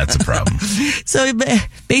 Yeah, that's a problem. So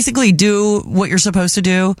basically do what you're supposed to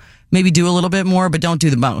do. Maybe do a little bit more, but don't do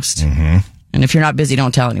the most. Mm-hmm. And if you're not busy,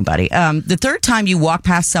 don't tell anybody. The third time you walk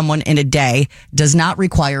past someone in a day does not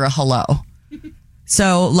require a hello.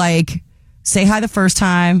 So, like, say hi the first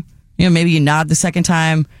time. Maybe you nod the second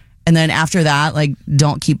time. And then after that, like,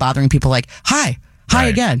 don't keep bothering people like, hi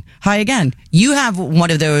again. You have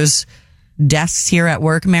one of those desks here at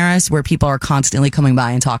work, Marris, where people are constantly coming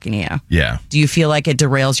by and talking to you. Yeah. Do you feel like it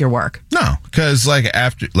derails your work? No, because like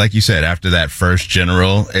you said, after that first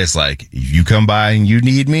general, it's like, if you come by and you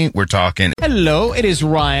need me, we're talking. Hello, it is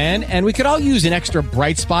Ryan, and we could all use an extra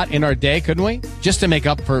bright spot in our day, couldn't we? Just to make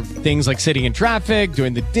up for things like sitting in traffic,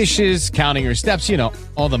 doing the dishes, counting your steps,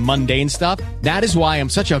 all the mundane stuff. That is why I'm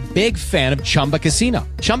such a big fan of Chumba Casino.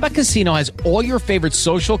 Chumba Casino has all your favorite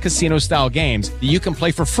social casino style games that you can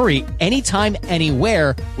play for free anytime,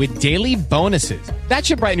 anywhere with daily bonuses. That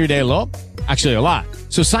should brighten your day a little. Actually, a lot.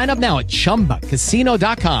 So sign up now at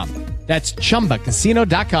ChumbaCasino.com. That's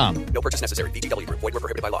ChumbaCasino.com. No purchase necessary. VGW Group. Void where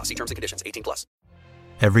prohibited by law. See terms and conditions. 18+.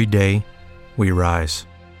 Every day, we rise,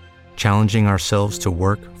 challenging ourselves to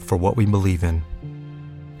work for what we believe in.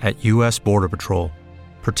 At U.S. Border Patrol,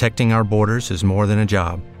 protecting our borders is more than a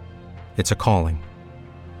job. It's a calling.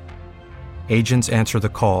 Agents answer the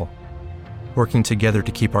call, working together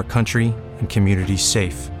to keep our country and communities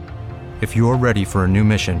safe. If you're ready for a new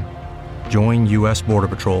mission, join U.S. Border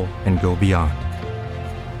Patrol and go beyond.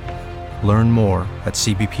 Learn more at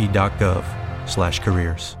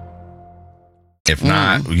cbp.gov/careers. If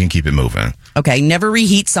not, we can keep it moving. Okay, never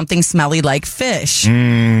reheat something smelly like fish. There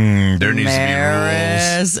needs to be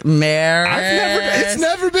rules. It's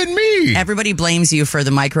never been me. Everybody blames you for the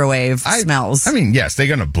microwave smells. I mean, yes, they're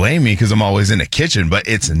going to blame me because I'm always in the kitchen, but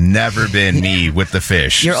it's never been me with the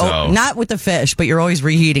fish. Not with the fish, but you're always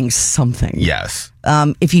reheating something. Yes.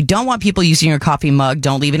 If you don't want people using your coffee mug,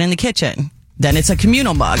 don't leave it in the kitchen. Then it's a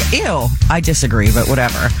communal mug. Ew. I disagree, but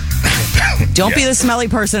whatever. Don't be the smelly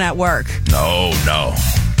person at work. No.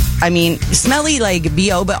 I mean, smelly like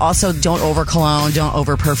BO, but also don't over cologne, don't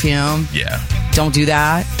over perfume. Yeah. Don't do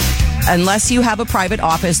that. Unless you have a private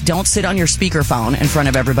office, don't sit on your speakerphone in front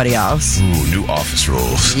of everybody else. Ooh, new office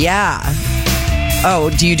rules. Yeah.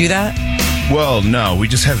 Oh, do you do that? Well, no, we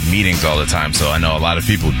just have meetings all the time, so I know a lot of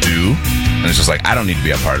people do. And it's just like, I don't need to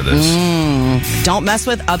be a part of this. Don't mess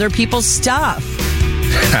with other people's stuff.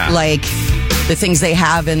 Like the things they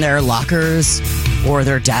have in their lockers or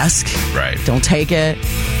their desk. Right. Don't take it.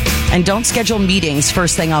 And don't schedule meetings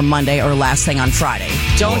first thing on Monday or last thing on Friday.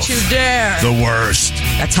 Don't you dare. The worst.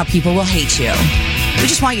 That's how people will hate you. We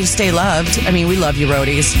just want you to stay loved. I mean, we love you,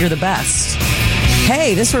 roadies. You're the best.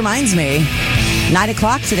 Hey, this reminds me. 9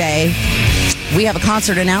 o'clock today, we have a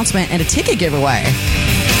concert announcement and a ticket giveaway.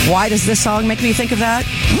 Why does this song make me think of that?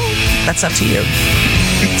 That's up to you.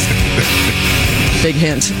 Big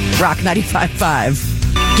hint. Rock 95.5.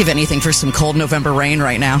 Give anything for some cold November rain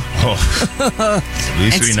right now. At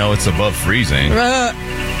least we know it's above freezing.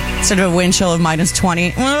 Instead of a wind chill of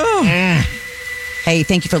 -20. Hey,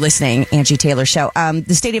 thank you for listening, Angie Taylor Show.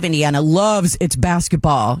 The state of Indiana loves its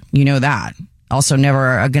basketball. You know that. Also,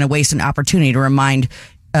 never going to waste an opportunity to remind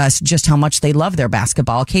us just how much they love their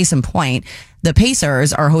basketball. Case in point, the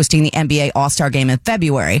Pacers are hosting the NBA All-Star Game in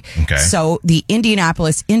February. Okay. So the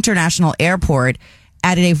Indianapolis International Airport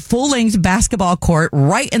added a full-length basketball court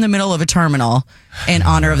right in the middle of a terminal in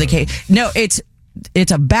honor of the case. No, it's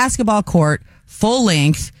a basketball court,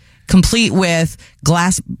 full-length, complete with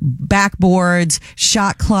glass backboards,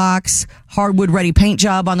 shot clocks, hardwood-ready paint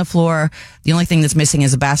job on the floor. The only thing that's missing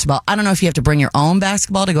is a basketball. I don't know if you have to bring your own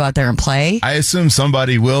basketball to go out there and play. I assume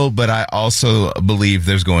somebody will, but I also believe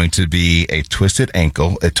there's going to be a twisted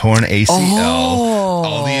ankle, a torn ACL,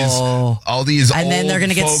 all these and old then they're going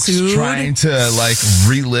to get folks sued, trying to like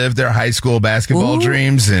relive their high school basketball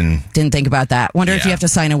dreams. And didn't think about that. Wonder if you have to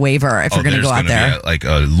sign a waiver if you're going to go out there. Like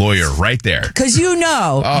a lawyer right there, because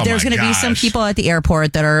there's going to be some people at the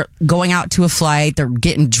airport that are going out to a flight. They're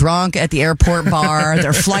getting drunk at the the airport bar.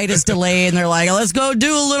 Their flight is delayed, and they're like, let's go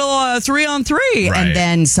do a little 3-on-3. Right. And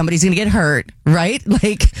then somebody's going to get hurt, right?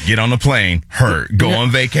 Like, get on a plane, hurt. Go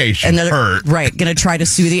on vacation, and they're, hurt. Right. Going to try to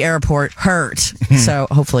sue the airport, hurt. So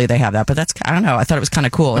hopefully they have that. But that's, I don't know. I thought it was kind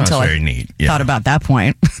of cool until very I neat. thought about that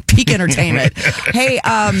point. Peak entertainment. Hey,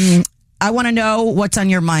 I want to know what's on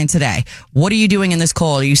your mind today. What are you doing in this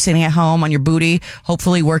cold? Are you sitting at home on your booty,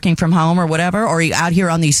 hopefully working from home or whatever? Or are you out here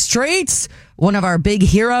on these streets, one of our big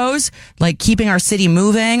heroes, like keeping our city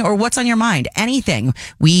moving? Or what's on your mind? Anything.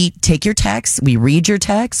 We take your texts. We read your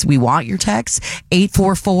texts. We want your texts.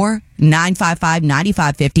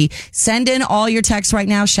 844-955-9550. Send in all your texts right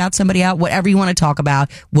now. Shout somebody out. Whatever you want to talk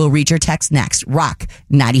about. We'll read your text next. Rock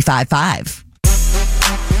 95.5.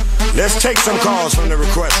 Let's take some calls from the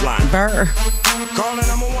request line. Burr. Caller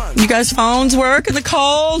number 1. You guys' phones work in the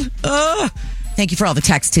cold? Thank you for all the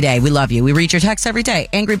texts today. We love you. We read your texts every day.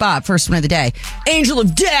 Angry Bob, first one of the day. Angel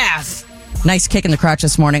of Death. Nice kick in the crotch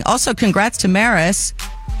this morning. Also, congrats to Marris.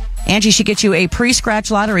 Angie should get you a pre-scratch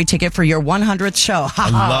lottery ticket for your 100th show. I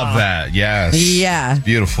love that. Yes. Yeah.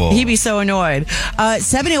 Beautiful. He'd be so annoyed.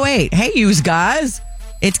 708. Hey, yous guys.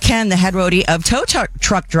 It's Ken, the head roadie of tow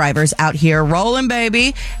truck drivers out here. Rolling,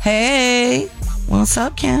 baby. Hey. What's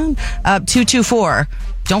up, Ken? 224.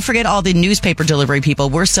 Don't forget all the newspaper delivery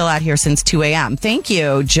people. We're still out here since 2 a.m. Thank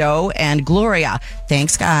you, Joe and Gloria.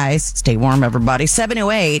 Thanks, guys. Stay warm, everybody.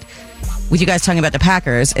 708. With you guys talking about the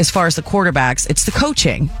Packers, as far as the quarterbacks, it's the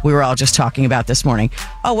coaching we were all just talking about this morning.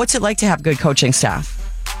 Oh, what's it like to have good coaching staff?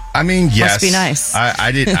 I mean, yes. Must be nice.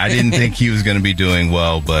 I didn't think he was going to be doing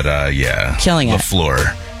well, but yeah. Killing it.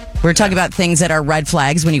 LaFleur. We're talking about things that are red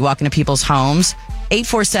flags when you walk into people's homes.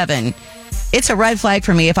 847. It's a red flag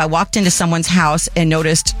for me if I walked into someone's house and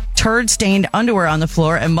noticed turd-stained underwear on the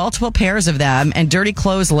floor and multiple pairs of them and dirty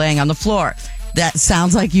clothes laying on the floor. That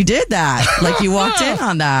sounds like you did that. Like you walked in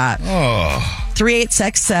on that. Oh.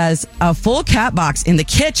 386 says a full cat box in the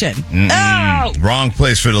kitchen. Oh! Wrong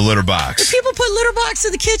place for the litter box. Do people put litter box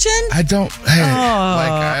in the kitchen? I don't.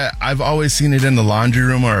 Hey, I've always seen it in the laundry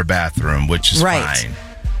room or a bathroom, which is fine.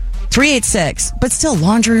 386, but still,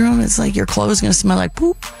 laundry room is like your clothes going to smell like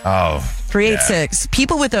poop. Oh. 386. Yeah.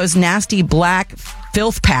 People with those nasty black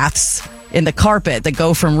filth paths in the carpet that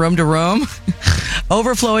go from room to room.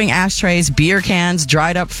 Overflowing ashtrays, beer cans,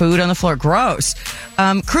 dried up food on the floor. Gross.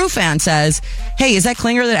 Crew fan says, hey, is that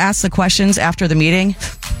Klinger that asked the questions after the meeting?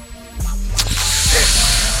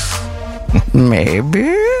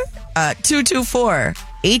 Maybe. 224.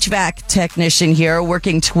 HVAC technician here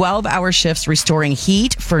working 12-hour shifts restoring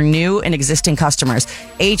heat for new and existing customers.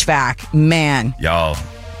 HVAC, man. Y'all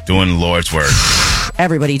doing the Lord's work.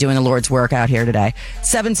 Everybody doing the Lord's work out here today.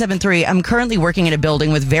 773. I'm currently working in a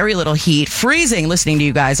building with very little heat, freezing, listening to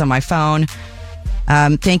you guys on my phone.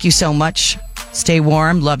 Thank you so much. Stay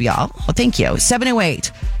warm. Love y'all. Well, thank you.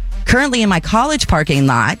 708. Currently in my college parking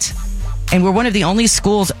lot, and we're one of the only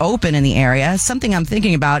schools open in the area. Something I'm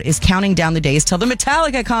thinking about is counting down the days till the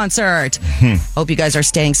Metallica concert. Hope you guys are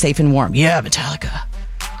staying safe and warm. Yeah, Metallica.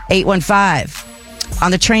 815. On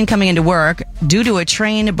the train coming into work, due to a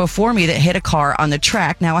train before me that hit a car on the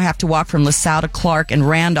track, now I have to walk from LaSalle to Clark and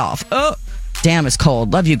Randolph. Oh, damn, it's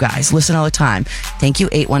cold. Love you guys. Listen all the time. Thank you,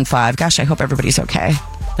 815. Gosh, I hope everybody's okay.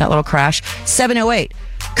 That little crash. 708.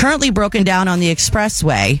 Currently broken down on the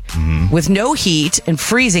expressway with no heat and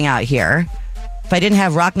freezing out here. If I didn't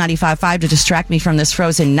have Rock 95.5 to distract me from this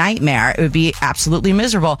frozen nightmare, it would be absolutely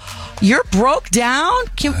miserable. You're broke down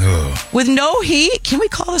with no heat? Can we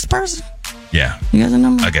call this person? Yeah. You got the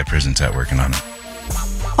number? I got prison tech working on it.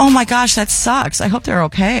 Oh my gosh, that sucks. I hope they're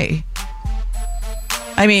okay.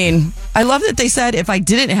 I mean, I love that they said if I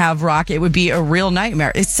didn't have Rock, it would be a real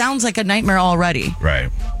nightmare. It sounds like a nightmare already.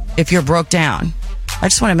 Right. If you're broke down. I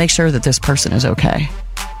just want to make sure that this person is okay.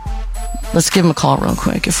 Let's give him a call real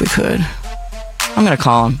quick if we could. I'm going to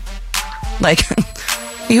call him. Like,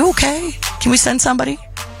 are you okay? Can we send somebody?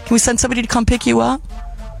 Can we send somebody to come pick you up?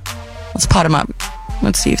 Let's pot him up.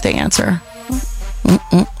 Let's see if they answer.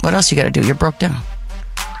 What else you got to do? You're broke down.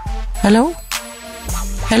 Hello?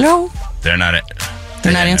 Hello? They're not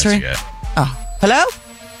answering? Yet. Oh. Hello?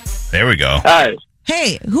 There we go. Hi.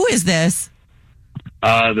 Hey, who is this?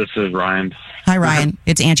 This is Ryan. Hi, Ryan.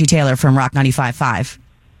 It's Angie Taylor from Rock 95.5.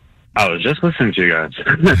 I was just listening to you guys.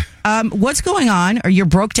 What's going on? Are you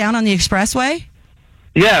broke down on the expressway?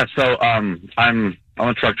 Yeah, so I'm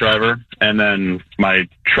a truck driver, and then my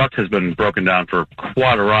truck has been broken down for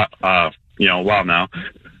quite a while now.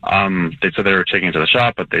 They said they were taking it to the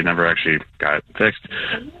shop, but they never actually got it fixed.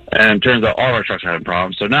 And it turns out all our trucks are having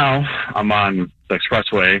problems. So now I'm on the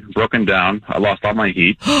expressway, broken down. I lost all my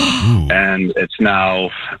heat, and it's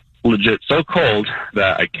now legit so cold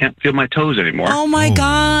that I can't feel my toes anymore. Oh my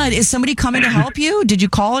God! Is somebody coming to help you? Did you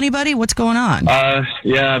call anybody? What's going on?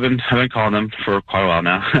 Yeah, I've been calling them for quite a while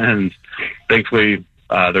now, and thankfully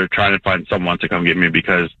they're trying to find someone to come get me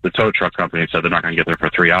because the tow truck company said they're not going to get there for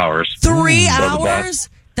 3 hours. 3 hours?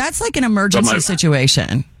 That's like an emergency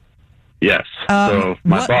situation. Yes. So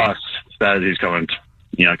my boss said he's coming,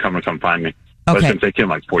 come find me. But it's going to take him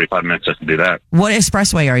like 45 minutes just to do that. What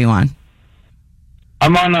expressway are you on?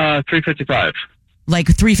 I'm on 355. Like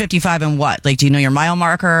 355 and what? Like, do you know your mile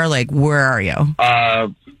marker? Like, where are you?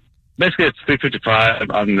 Basically, it's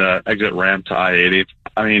 355 on the exit ramp to I-80.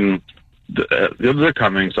 I mean, they're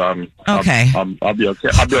coming, so I'll be okay. I'll be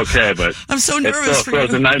okay, but I'm so nervous for you.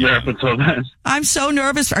 It's a nightmare up until then. I'm so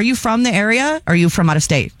nervous. Are you from the area? Or are you from out of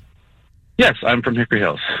state? Yes, I'm from Hickory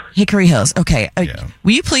Hills. Hickory Hills. Okay.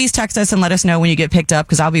 Will you please text us and let us know when you get picked up?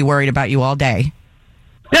 Because I'll be worried about you all day.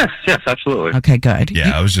 Yes, absolutely. Okay, good.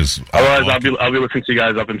 Yeah, I was just. Otherwise, I'll be listening to you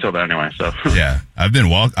guys up until then anyway. So. Yeah, I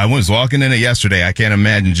was walking in it yesterday. I can't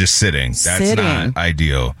imagine just sitting. That's not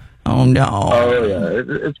ideal. Oh no. Oh yeah,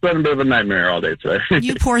 it's been a bit of a nightmare all day today.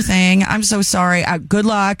 You poor thing. I'm so sorry. Good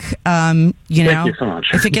luck. Thank you so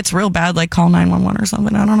much. If it gets real bad, like call 911 or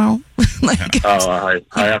something. I don't know. I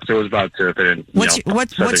after was about to if they didn't.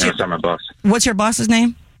 What's your boss's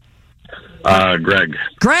name? Greg.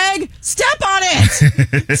 Greg, step on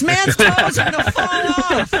it! This man's toes are gonna fall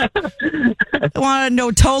off. Want no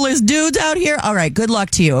toeless dudes out here? All right, good luck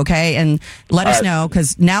to you, okay? And let us know,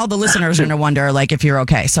 because now the listeners are gonna wonder, like, if you're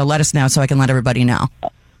okay. So let us know so I can let everybody know.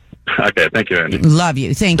 Okay, thank you, Andy. Love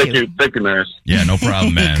you. Thank you. Thank you, Marris. Yeah, no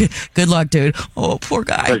problem, man. Good luck, dude. Oh, poor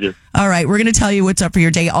guy. Thank you. All right, we're going to tell you what's up for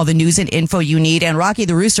your day, all the news and info you need. And Rocky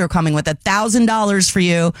the Rooster coming with $1,000 for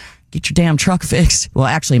you. Get your damn truck fixed. Well,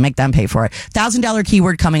 actually, make them pay for it. $1,000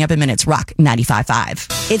 keyword coming up in minutes. Rock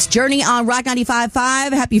 95.5. It's Journey on Rock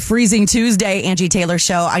 95.5. Happy Freezing Tuesday, Angie Taylor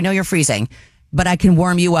Show. I know you're freezing, but I can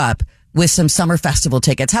warm you up with some summer festival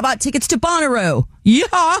tickets. How about tickets to Bonnaroo?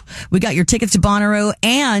 Yeah. We got your tickets to Bonnaroo,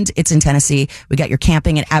 and it's in Tennessee. We got your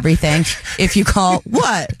camping and everything. If you call,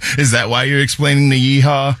 what? Is that why you're explaining the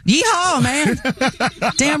yeehaw? Yeehaw, man.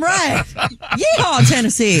 Damn right. Yeehaw,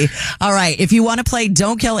 Tennessee. All right. If you want to play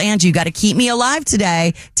Don't Kill Angie, you got to keep me alive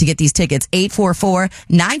today to get these tickets.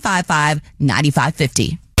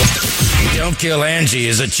 844-955-9550. Don't Kill Angie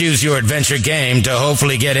is a choose-your-adventure game to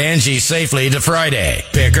hopefully get Angie safely to Friday.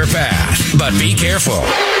 Pick her path, but be careful.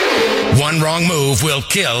 One wrong move will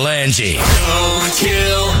kill Angie. Don't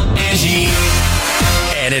kill Angie.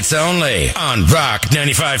 And it's only on Rock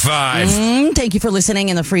 95.5. Thank you for listening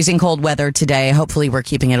in the freezing cold weather today. Hopefully we're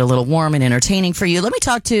keeping it a little warm and entertaining for you. Let me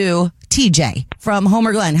talk to TJ from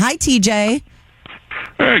Homer Glen. Hi, TJ.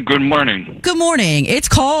 Hey, good morning. Good morning. It's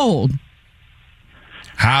cold.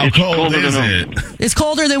 How cold is it? It's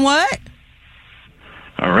colder than what?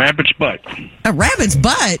 A rabbit's butt. A rabbit's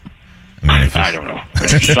butt? I don't know.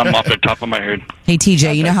 Something off the top of my head. Hey,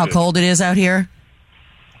 TJ, you know how cold it is out here?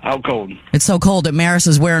 How cold? It's so cold that Marris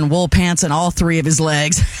is wearing wool pants on all three of his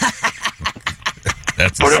legs.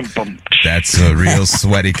 That's a real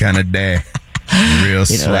sweaty kind of day. Real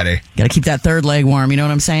sweaty. Got to keep that third leg warm. You know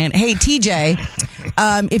what I'm saying? Hey, TJ,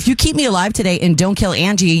 if you keep me alive today and don't kill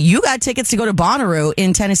Angie, you got tickets to go to Bonnaroo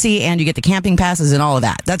in Tennessee, and you get the camping passes and all of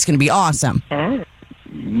that. That's going to be awesome. Bonnaroo?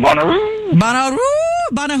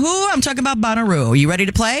 Bonnaroo. I'm talking about Bonnaroo. You ready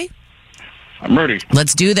to play? I'm ready.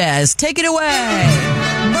 Let's do this. Take it away.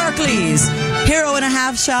 Berkeley's hero and a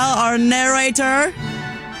half shell, our narrator,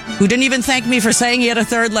 who didn't even thank me for saying he had a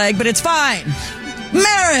third leg, but it's fine.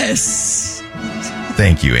 Marris.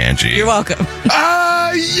 Thank you, Angie. You're welcome.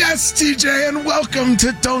 Yes, TJ, and welcome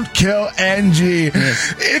to Don't Kill Angie.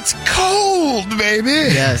 Yes. It's cold, baby.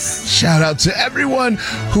 Yes. Shout out to everyone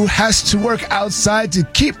who has to work outside to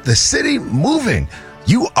keep the city moving.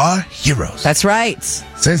 You are heroes. That's right.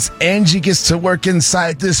 Since Angie gets to work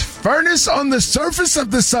inside this furnace on the surface of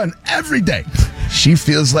the sun every day, she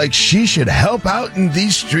feels like she should help out in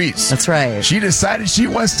these streets. That's right. She decided she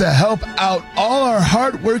wants to help out all our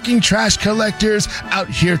hardworking trash collectors out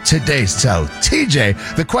here today. So,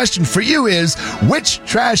 TJ, the question for you is, which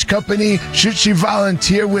trash company should she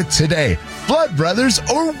volunteer with today? Flood Brothers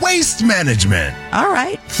or Waste Management? All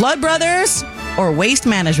right. Flood Brothers or Waste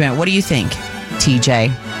Management? What do you think,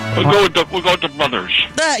 TJ? We'll go with the brothers.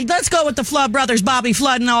 Let's go with the Flood Brothers, Bobby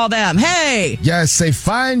Flood and all them. Hey! Yes, a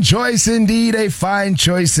fine choice indeed, a fine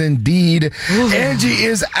choice indeed. Ooh. Angie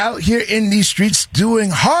is out here in these streets doing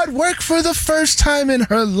hard work for the first time in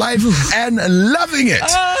her life and loving it.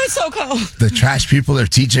 Oh, it's so cold. The trash people are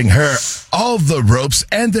teaching her all the ropes,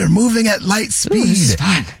 and they're moving at light speed.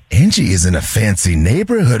 Angie is in a fancy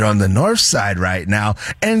neighborhood on the north side right now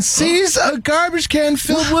and sees a garbage can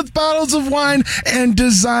filled with bottles of wine and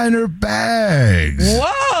designer bags.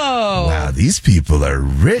 Whoa. Wow, these people are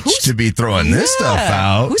rich to be throwing this stuff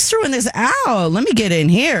out. Who's throwing this out? Let me get in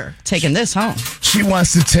here. Taking this home. She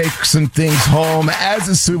wants to take some things home as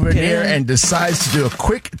a souvenir and decides to do a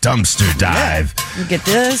quick dumpster dive. We'll get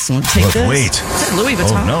this. We'll take Look, this. wait. Is that Louis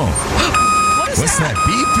Vuitton? Oh, no. What's that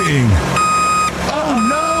beeping? Oh,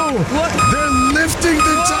 no. What? They're lifting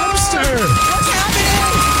the dumpster. What's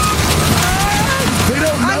happening? They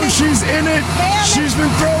don't know she's in it. She's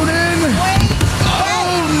been thrown in.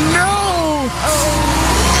 Oh, no.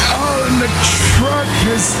 Oh, and the truck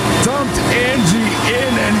has dumped Angie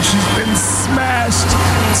in and she's been smashed.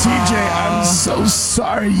 TJ, I'm so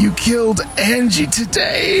sorry you killed Angie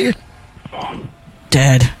today.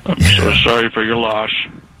 Dead. I'm so sorry for your loss.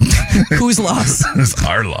 Whose loss? It's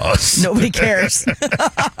our loss. Nobody cares.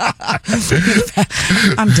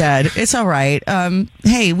 I'm dead. It's all right.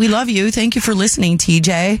 Hey, we love you. Thank you for listening,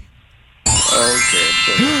 TJ.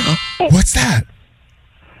 Okay. What's that?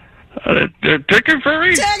 Ticket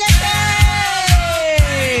fairy?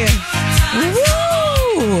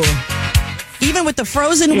 Woo! Even with the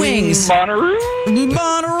frozen wings. Bonnaroo?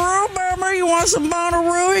 Bonnaroo, baby. You want some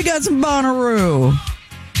Bonnaroo? You got some Bonnaroo.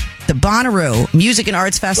 The Bonnaroo Music and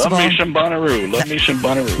Arts Festival. Love me some Bonnaroo. Love me some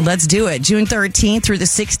Bonnaroo. Let's do it. June 13th through the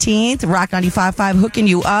 16th. Rock 95.5 hooking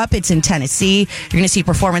you up. It's in Tennessee. You're going to see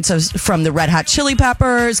performances from the Red Hot Chili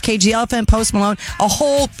Peppers, KG Elephant, Post Malone, a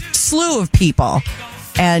whole slew of people.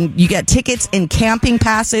 And you get tickets and camping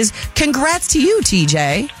passes. Congrats to you,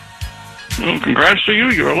 TJ. Well, congrats to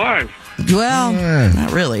you. You're alive. Well,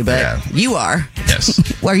 not really, but you are.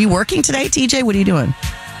 Yes. Are you working today, TJ? What are you doing?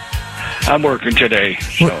 I'm working today,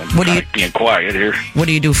 so What do you being quiet here. What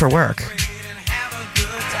do you do for work?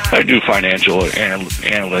 I do financial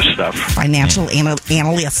analyst stuff. Financial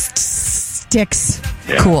analyst sticks.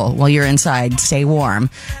 Yeah. Cool. Well, you're inside. Stay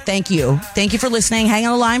warm. Thank you. Thank you for listening. Hang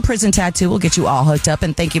on the line. Prison Tattoo. We'll get you all hooked up.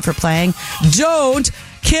 And thank you for playing Don't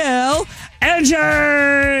Kill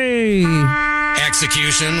Angie.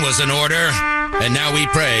 Execution was an order, and now we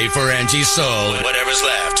pray for Angie's soul and whatever's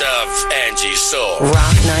left of Angie's soul.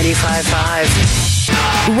 Rock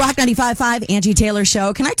 95.5. Rock 95.5, Angie Taylor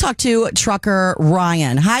Show. Can I talk to Trucker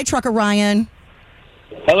Ryan? Hi, Trucker Ryan.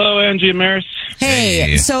 Hello, Angie and Marris.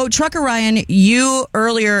 Hey, so Trucker Ryan, you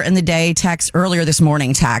earlier in the day earlier this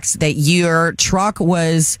morning text that your truck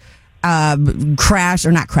was crashed,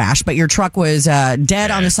 or not crashed, but your truck was dead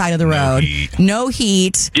on the side of the road. No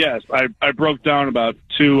heat. Yes, I broke down about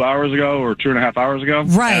 2 hours ago or 2.5 hours ago.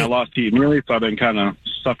 Right. And I lost heat immediately, so I've been kind of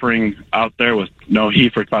suffering out there with no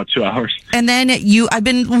heat for about 2 hours. And then I've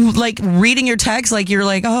been like reading your text, like you're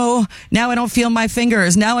like, oh, now I don't feel my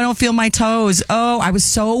fingers. Now I don't feel my toes. Oh, I was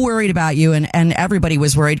so worried about you, and everybody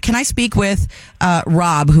was worried. Can I speak with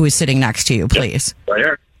Rob, who is sitting next to you, please? Right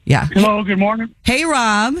here. Yeah. Hello, good morning. Hey,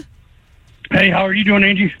 Rob. Hey, how are you doing,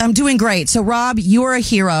 Angie? I'm doing great. So, Rob, you're a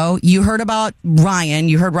hero. You heard about Ryan.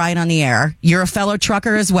 You heard Ryan on the air. You're a fellow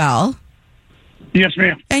trucker as well. Yes,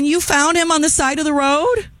 ma'am. And you found him on the side of the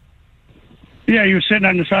road? Yeah, he was sitting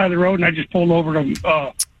on the side of the road, and I just pulled over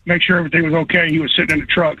to make sure everything was okay. He was sitting in the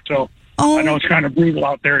truck, so I know it's kind of brutal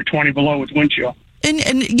out there at 20 below with wind chill.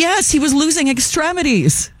 And yes, he was losing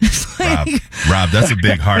extremities. Rob, that's a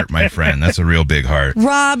big heart, my friend. That's a real big heart.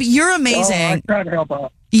 Rob, you're amazing. Oh, I try to help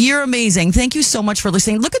out. You're amazing. Thank you so much for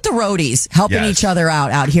listening. Look at the roadies helping each other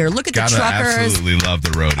out here. Look at the truckers. Absolutely love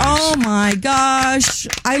the roadies. Oh my gosh.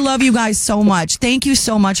 I love you guys so much. Thank you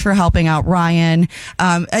so much for helping out Ryan.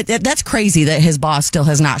 That's crazy that his boss still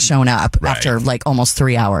has not shown up after like almost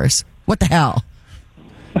 3 hours. What the hell?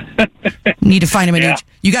 Need to find him a new.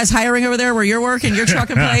 You guys hiring over there where you're working, your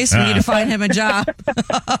trucking place? We need to find him a job.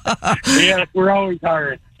 Yeah, we're always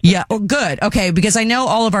hiring. Yeah, well, good. Okay, because I know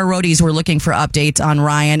all of our roadies were looking for updates on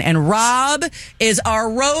Ryan, and Rob is our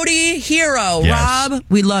roadie hero. Yes. Rob,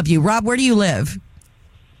 we love you. Rob, where do you live?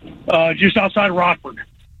 Just outside of Rockford.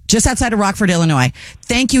 Just outside of Rockford, Illinois.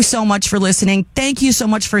 Thank you so much for listening. Thank you so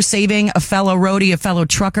much for saving a fellow roadie, a fellow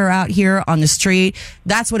trucker out here on the street.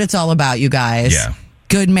 That's what it's all about, you guys. Yeah.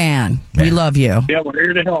 Good man. We love you. Yeah, we're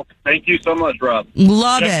here to help. Thank you so much, Rob.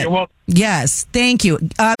 Love Yeah, it. you're welcome. Yes, thank you.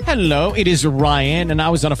 Hello, it is Ryan, and I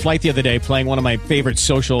was on a flight the other day playing one of my favorite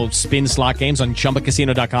social spin slot games on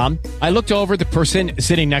ChumbaCasino.com. I looked over at the person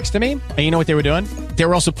sitting next to me, and you know what they were doing? They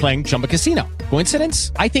were also playing Chumba Casino.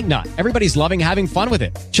 Coincidence? I think not. Everybody's loving having fun with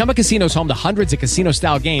it. Chumba Casino is home to hundreds of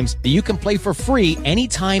casino-style games that you can play for free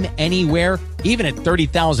anytime, anywhere, even at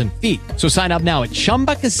 30,000 feet. So sign up now at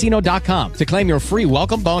ChumbaCasino.com to claim your free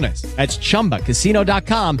welcome bonus. That's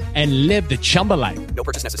ChumbaCasino.com and live the Chumba life. No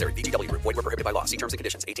purchase necessary. VGW Group. Void where prohibited by law. See terms and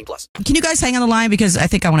conditions. 18+. Can you guys hang on the line? Because I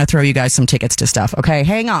think I want to throw you guys some tickets to stuff. Okay,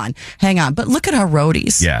 hang on. But look at our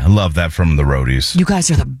roadies. Yeah, I love that from the roadies. You guys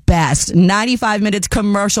are the best. 95 minutes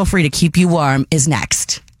commercial free to keep you warm is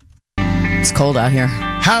next. It's cold out here.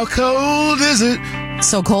 How cold is it?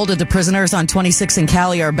 So cold that the prisoners on 26 in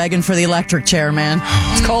Cali are begging for the electric chair, man.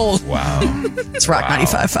 It's cold. Wow. It's Rock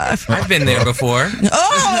 95.5. I've been there before.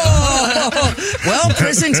 Oh! Well,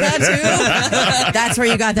 prison tattoo. That's where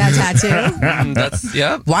you got that tattoo.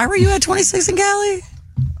 Yeah. Why were you at 26 in Cali?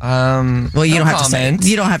 Well, you don't have to say.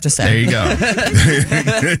 You don't have to say. There you go.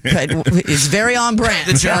 But it's very on brand.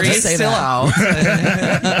 The jury is still out.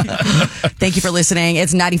 Thank you for listening.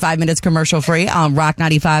 It's 95 minutes commercial free on Rock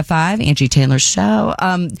 95.5, Angie Taylor's show.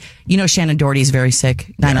 Shannon Doherty is very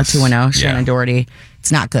sick. 90210, Shannon Doherty.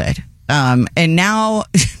 It's not good. And now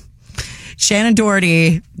Shannon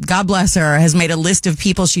Doherty, God bless her, has made a list of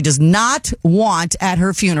people she does not want at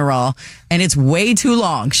her funeral, and it's way too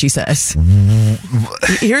long, she says.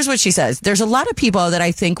 Here's what she says. There's a lot of people that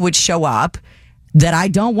I think would show up that I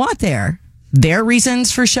don't want there. Their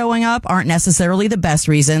reasons for showing up aren't necessarily the best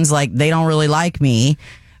reasons, like they don't really like me,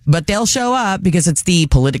 but they'll show up because it's the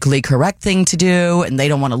politically correct thing to do, and they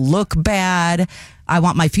don't want to look bad. I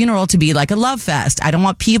want my funeral to be like a love fest. I don't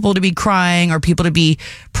want people to be crying or people to be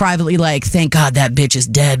privately like, thank God that bitch is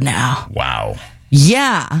dead now. Wow.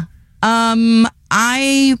 Yeah. I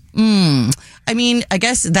mean, I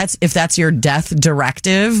guess if that's your death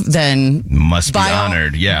directive, then must be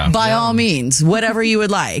honored. By all means, whatever you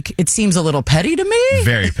would like. It seems a little petty to me.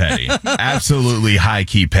 Very petty. Absolutely high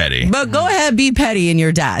key petty. But go ahead, be petty in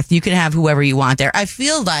your death. You can have whoever you want there. I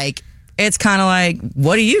feel like it's kind of like,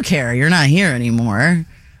 what do you care? You're not here anymore.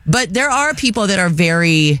 But there are people that are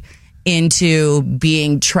very into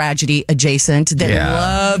being tragedy adjacent that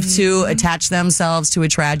love to attach themselves to a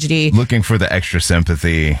tragedy. Looking for the extra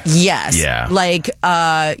sympathy. Yes. Yeah. Like,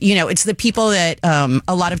 it's the people that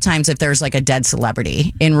a lot of times if there's like a dead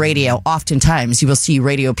celebrity in radio, oftentimes you will see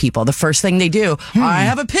radio people. The first thing they do, I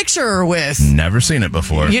have a picture with. Never seen it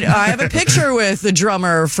before. I have a picture with the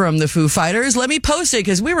drummer from the Foo Fighters. Let me post it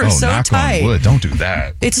because we were so knock tight. On wood. Don't do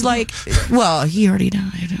that. It's like, well, he already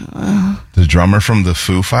died. The drummer from the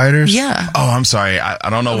Foo Fighters? Yeah. Oh, I'm sorry. I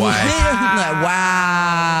don't know why.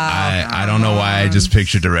 Wow. I don't know why I just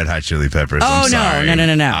pictured the Red Hot Chili Peppers. Oh, I'm sorry.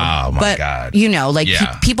 No. Oh, my God.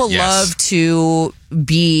 People love to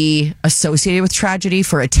be associated with tragedy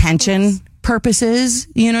for attention purposes.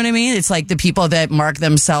 You know what I mean? It's like the people that mark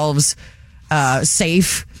themselves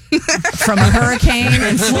safe from a hurricane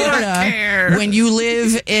in Florida when you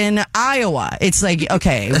live in Iowa. It's like,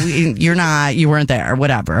 okay, you weren't there,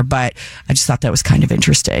 whatever. But I just thought that was kind of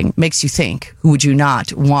interesting. Makes you think, who would you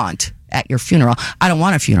not want at your funeral? I don't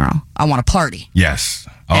want a funeral. I want a party. Yes.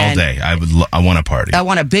 All day. I want a party. I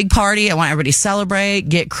want a big party. I want everybody to celebrate,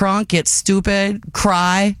 get crunk, get stupid,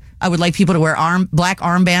 cry. I would like people to wear black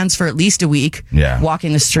armbands for at least a week. Yeah.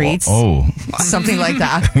 Walking the streets. Oh. Something like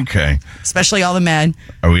that. Okay. Especially all the men.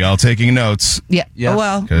 Are we all taking notes? Yeah. Oh,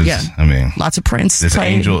 well, yeah. I mean, lots of Prince. This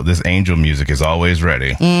angel music is always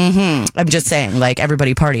ready. Mm-hmm. I'm just saying, like,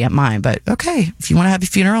 everybody party at mine. But okay, if you want to have a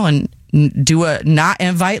funeral and do a not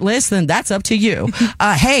invite list, then that's up to you.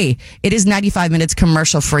 Hey, it is 95 minutes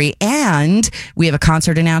commercial free, and we have a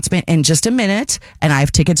concert announcement in just a minute, and I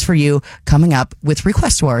have tickets for you coming up with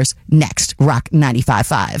Request Wars next. Rock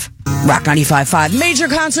 95.5. Rock 95.5 major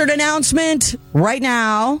concert announcement right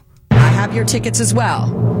now. I have your tickets as well.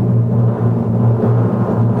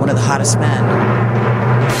 One of the hottest men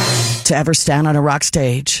to ever stand on a rock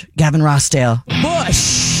stage, Gavin Rossdale.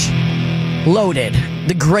 Bush Loaded,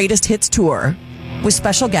 the greatest hits tour with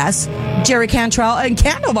special guests Jerry Cantrell and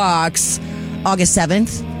Candlebox. August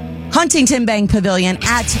 7th, Huntington Bank Pavilion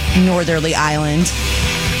at Northerly Island.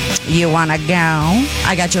 You want to go?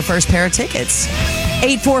 I got your first pair of tickets.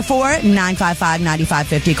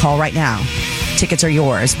 844-955-9550. Call right now. Tickets are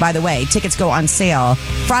yours. By the way, tickets go on sale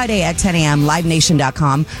Friday at 10 a.m.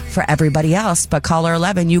 LiveNation.com for everybody else. But caller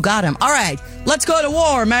 11, you got him. All right, let's go to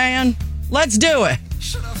war, man. Let's do it.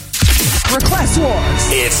 Request Wars.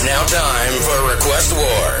 It's now time for Request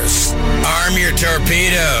Wars. Arm your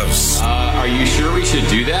torpedoes. Are you sure we should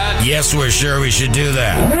do that? Yes, we're sure we should do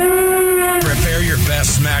that. Prepare your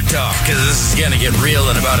best smack talk, because this is going to get real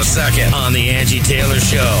in about a second on the Angie Taylor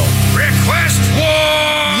Show. Request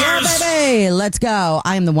Wars! Yeah, baby. Let's go.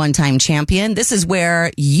 I am the one-time champion. This is where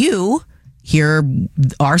you hear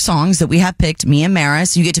our songs that we have picked, me and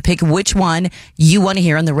Marris. You get to pick which one you want to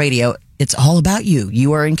hear on the radio. It's all about you.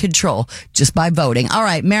 You are in control just by voting. All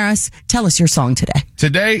right, Marris, tell us your song today.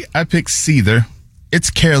 Today, I picked Seether.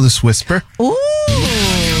 It's Careless Whisper. Ooh.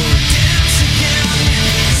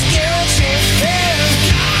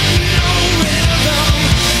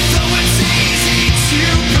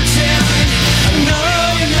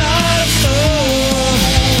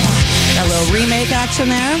 Remake action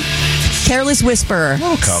there. Careless Whisper.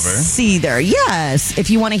 Little cover. Seether. Yes. If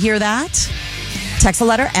you want to hear that, text the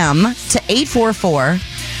letter M to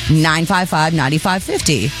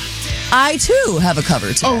 844-955-9550. I, too, have a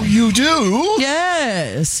cover today. Oh, you do?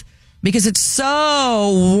 Yes. Because it's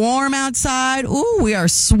so warm outside. Ooh, we are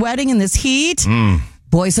sweating in this heat.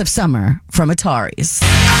 Boys of Summer from Ataris.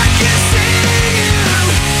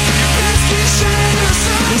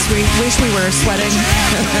 Wish we were sweating.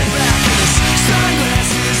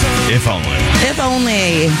 If only. If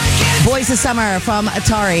only. Boys of Summer from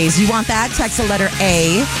Ataris. You want that? Text the letter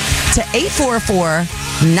A to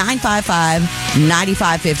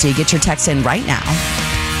 844-955-9550. Get your text in right now.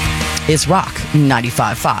 It's Rock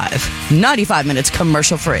 95.5. 95 minutes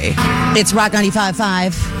commercial free. It's Rock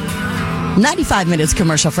 95.5. 95 minutes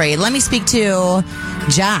commercial free. Let me speak to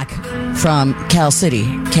Jack from Cal City.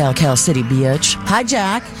 Cal City, bitch. Hi,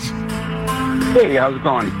 Jack. Hey, how's it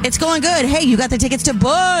going? It's going good. Hey, you got the tickets to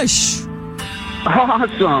Bush.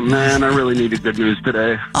 Awesome, man. I really needed good news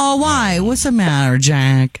today. Oh, why? What's the matter,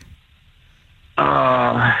 Jack?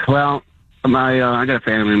 Well, I got a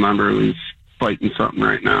family member who's fighting something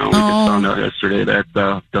right now. We just found out yesterday that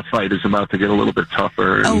the fight is about to get a little bit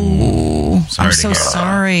tougher. I'm so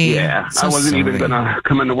sorry. Yeah, So I wasn't even going to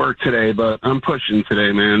come into work today, but I'm pushing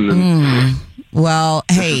today, man. And Well,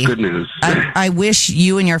 hey, good news. I wish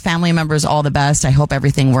you and your family members all the best. I hope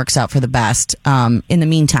everything works out for the best. In the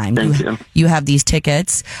meantime, you have these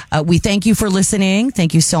tickets. We thank you for listening.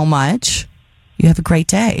 Thank you so much. You have a great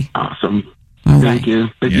day. Awesome. All Thank right. you.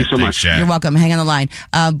 Thank you so much. You're welcome. Hang on the line.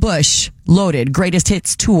 Bush Loaded Greatest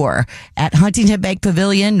Hits Tour at Huntington Bank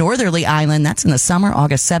Pavilion, Northerly Island. That's in the summer,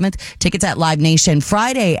 August 7th. Tickets at Live Nation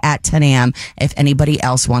Friday at 10 a.m. if anybody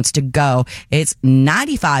else wants to go. It's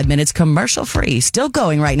 95 minutes commercial free. Still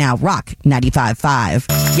going right now. Rock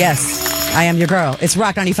 95.5. Yes, I am your girl. It's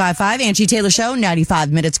Rock 95.5. Angie Taylor Show.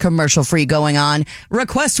 95 minutes commercial free going on.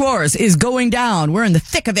 Request Wars is going down. We're in the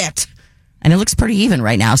thick of it. And it looks pretty even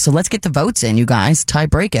right now. So let's get the votes in, you guys. Tie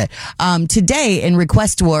break it. Today in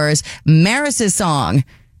Request Wars, Marris' song,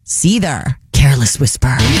 Seether, Careless Whisper.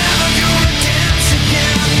 I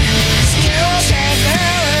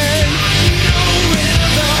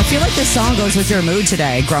feel like this song goes with your mood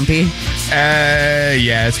today, Grumpy.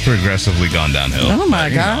 Yeah, it's progressively gone downhill. Oh my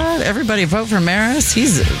God. Everybody vote for Marris.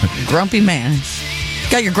 He's a grumpy man.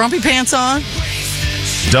 Got your grumpy pants on?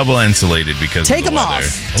 Double insulated because Take of the them weather.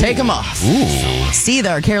 off. Take them off. Ooh.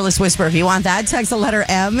 Seether, Careless Whisper. If you want that, text the letter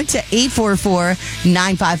M to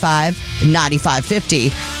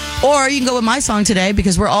 844-955-9550. Or you can go with my song today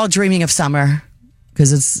because we're all dreaming of summer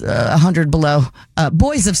because it's 100 below.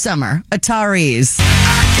 Boys of Summer, Ataris.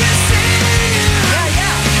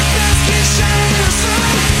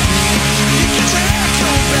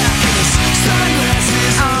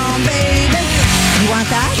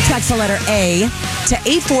 Text the letter A to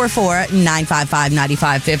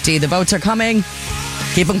 844-955-9550. The votes are coming.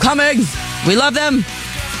 Keep them coming. We love them.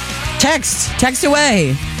 Text away.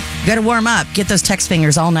 You got to warm up. Get those text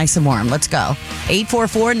fingers all nice and warm. Let's go.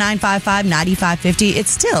 844-955-9550.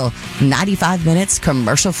 It's still 95 minutes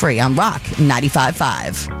commercial free on Rock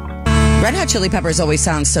 95.5. Red Hot Chili Peppers always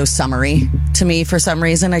sounds so summery to me for some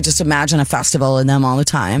reason. I just imagine a festival in them all the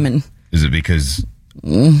time. And is it because...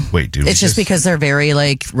 Wait, dude. It's just because they're very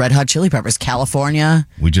like Red Hot Chili Peppers, California.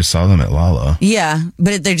 We just saw them at Lala. Yeah,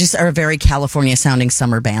 but they just are a very California sounding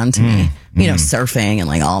summer band to me. You know, surfing and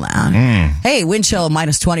like all that. Hey, wind chill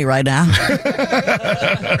 -20 right now.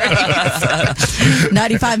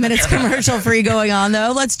 95 minutes commercial free going on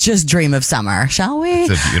though. Let's just dream of summer, shall we?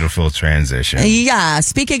 It's a beautiful transition. Yeah.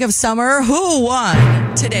 Speaking of summer, who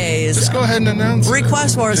won today's? Just go ahead and announce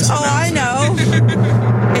Request Wars. I know.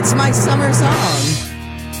 It's my summer song.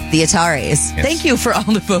 The Ataris. Yes. Thank you for all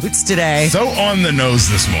the votes today. So on the nose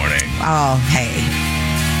this morning. Oh, hey.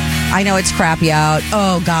 I know it's crappy out.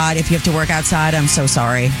 Oh, God, if you have to work outside, I'm so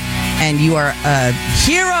sorry. And you are a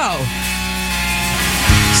hero.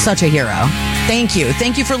 Such a hero. Thank you.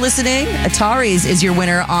 Thank you for listening. Ataris is your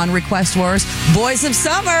winner on Request Wars. Boys of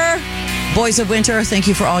Summer, Boys of Winter, thank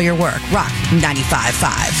you for all your work. Rock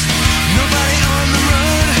 95.5. Nobody on the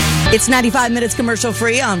road. It's 95 minutes commercial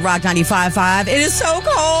free on Rock 95.5. It is so cold.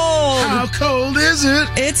 How cold is it?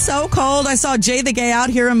 It's so cold. I saw Jay the Gay out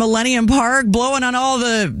here in Millennium Park blowing on all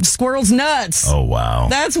the squirrels' nuts. Oh, wow.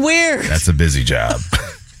 That's weird. That's a busy job.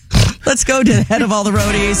 Let's go to the head of all the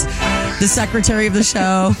roadies, the secretary of the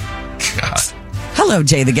show. God. Hello,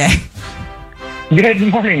 Jay the Gay. Good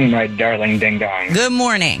morning, my darling ding-dong. Good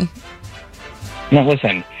morning. Now,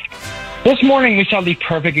 listen. This morning, we saw the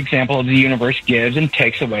perfect example of the universe gives and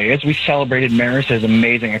takes away as we celebrated Marris'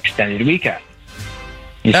 amazing extended weekend.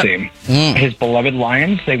 You see, his beloved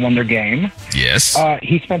Lions, they won their game. Yes.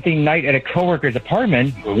 He spent the night at a coworker's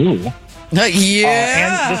apartment. Ooh. A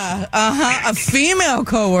female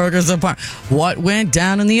coworker's apartment. What went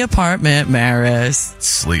down in the apartment, Marris?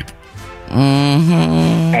 Sleep.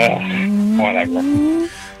 Whatever.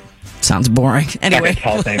 Sounds boring. Anyway. Not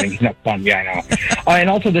tell us anything. It's not fun. Yeah, I know. And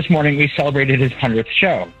also this morning, we celebrated his 100th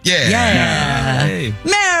show. Yeah. Hey.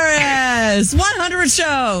 Marris! 100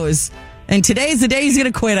 shows! And today's the day he's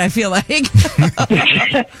going to quit, I feel like.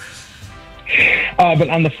 But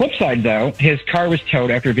on the flip side, though, his car was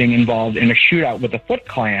towed after being involved in a shootout with the Foot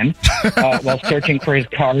Clan. While searching for his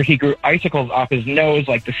car, he grew icicles off his nose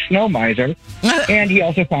like the snow miser. And he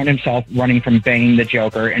also found himself running from Bane the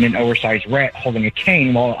Joker and an oversized rat holding a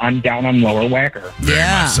cane while down on Lower Wacker. Very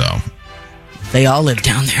much so. They all live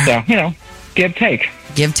down there. So, give, take.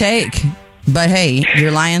 Give, take. But hey,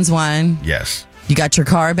 your Lions won. Yes. You got your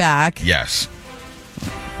car back. Yes.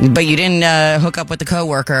 But you didn't hook up with the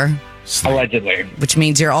coworker. Allegedly. Which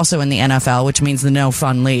means you're also in the NFL, which means the no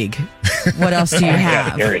fun league. What else do you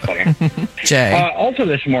have? Yeah, seriously. Jay. Also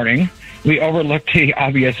this morning, we overlooked the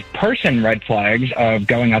obvious person red flags of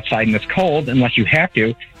going outside in this cold, unless you have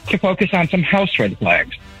to focus on some house red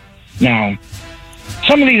flags. Now,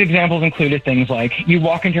 some of these examples included things like you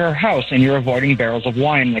walk into her house and you're avoiding barrels of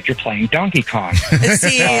wine like you're playing Donkey Kong.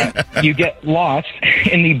 You get lost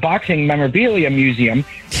in the boxing memorabilia museum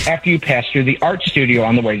after you pass through the art studio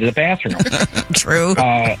on the way to the bathroom. True.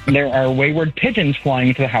 There are wayward pigeons flying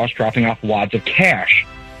into the house dropping off wads of cash.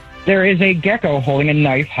 There is a gecko holding a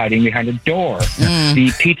knife hiding behind a door.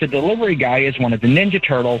 The pizza delivery guy is one of the Ninja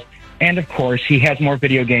Turtles. And, of course, he has more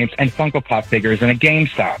video games and Funko Pop figures than a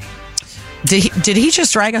GameStop. Did he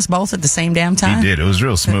just drag us both at the same damn time? He did. It was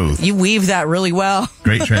real smooth. You weaved that really well.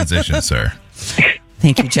 Great transition, sir.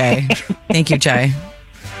 Thank you, Jay. Thank you, Jay.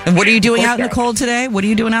 And what are you doing out in the cold today? What are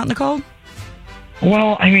you doing out in the cold?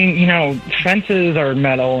 Well, I mean, fences are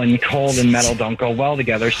metal and cold and metal don't go well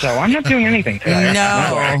together, so I'm not doing anything today.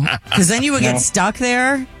 No, because then you would get stuck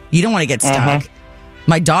there. You don't want to get stuck.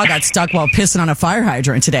 My dog got stuck while pissing on a fire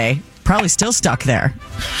hydrant today. Probably still stuck there.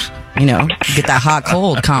 Get that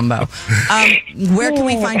hot-cold combo. Where can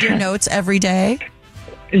we find your notes every day?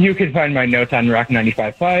 You can find my notes on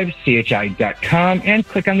rock955, chi.com, and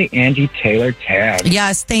click on the Angie Taylor tab.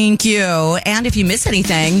 Yes, thank you. And if you miss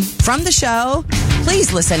anything from the show,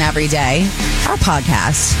 please listen every day. Our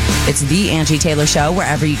podcast. It's The Angie Taylor Show,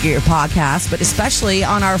 wherever you get your podcasts, but especially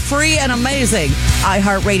on our free and amazing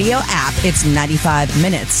iHeartRadio app. It's 95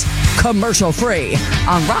 minutes, commercial free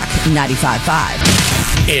on Rock 95.5.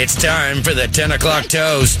 It's time for the 10 o'clock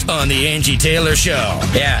toast on the Angie Taylor Show.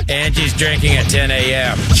 Yeah, Angie's drinking at 10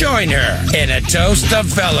 a.m. Join her in a toast of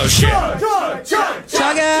fellowship.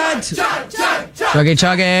 Chug it! Chuggy,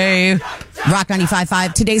 chuggy. Rock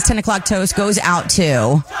 95.5. Today's 10 o'clock toast goes out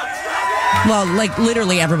to,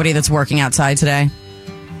 literally everybody that's working outside today.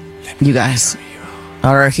 You guys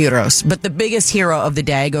are our heroes. But the biggest hero of the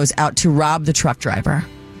day goes out to Rob, the truck driver.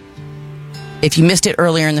 If you missed it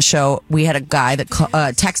earlier in the show, we had a guy that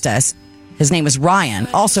texted us. His name was Ryan,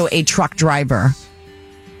 also a truck driver.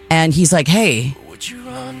 And he's like, hey,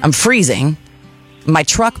 I'm freezing. My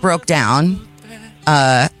truck broke down.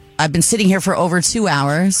 I've been sitting here for over 2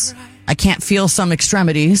 hours. I can't feel some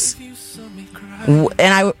extremities. And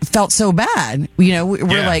I felt so bad. We're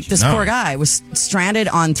like, this poor guy was stranded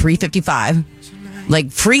on 355,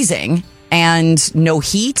 freezing. And no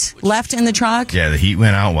heat left in the truck. Yeah, the heat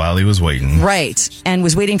went out while he was waiting. Right. And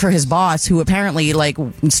was waiting for his boss, who apparently,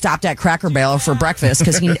 stopped at Cracker Barrel for breakfast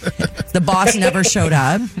because the boss never showed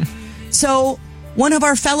up. So one of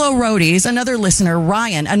our fellow roadies, another listener,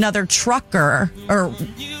 Ryan, another trucker, or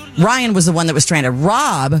Ryan was the one that was stranded.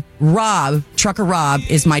 Trucker Rob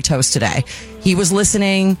is my toast today. He was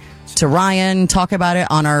listening to Ryan talk about it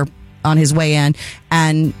on his way in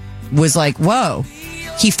and was like, whoa.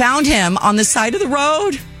 He found him on the side of the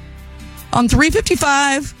road on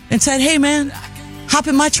 355 and said, hey, man, hop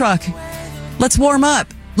in my truck. Let's warm up.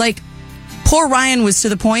 Poor Ryan was to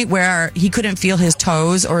the point where he couldn't feel his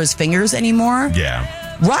toes or his fingers anymore. Yeah.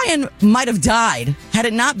 Ryan might have died had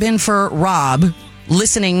it not been for Rob,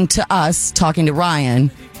 listening to us talking to Ryan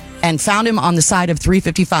and found him on the side of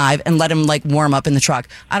 355 and let him like warm up in the truck.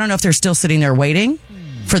 I don't know if they're still sitting there waiting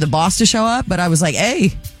for the boss to show up, but I was like,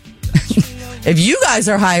 hey, if you guys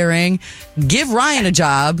are hiring, give Ryan a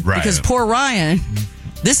job because poor Ryan,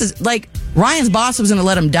 this is like Ryan's boss was going to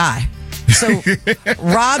let him die. So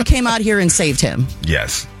Rob came out here and saved him.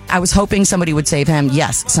 Yes. I was hoping somebody would save him.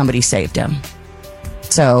 Yes, somebody saved him.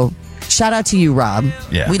 So shout out to you, Rob.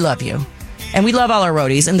 Yeah. We love you. And we love all our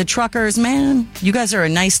roadies. And the truckers, man, you guys are a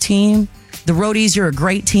nice team. The roadies, you're a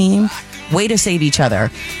great team. Way to save each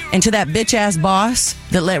other. And to that bitch-ass boss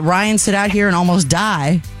that let Ryan sit out here and almost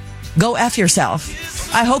die, go F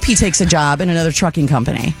yourself. I hope he takes a job in another trucking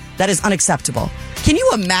company. That is unacceptable. Can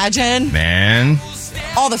you imagine? Man.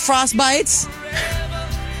 All the frostbites?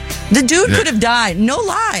 The dude could have died. No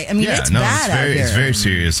lie. I mean, it's bad out here. It's very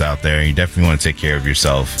serious out there. You definitely want to take care of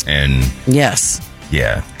yourself. And yes.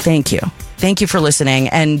 Yeah. Thank you. Thank you for listening.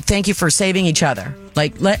 And thank you for saving each other.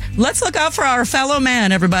 Like, let's look out for our fellow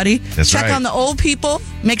man, everybody. That's Check right. on the old people.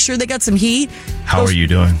 Make sure they got some heat. How are you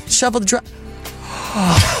doing? Shovel the truck.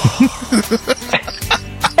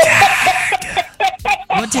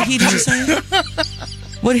 What did he just say?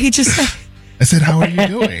 What did he just say? I said, how are you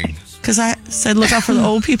doing? Because I said, look out for the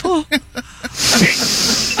old people.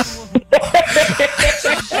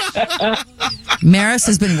 Marris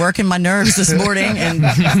has been working my nerves this morning, and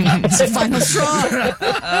it's the final straw.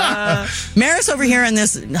 Maris over here in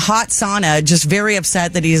this hot sauna, just very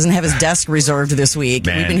upset that he doesn't have his desk reserved this week.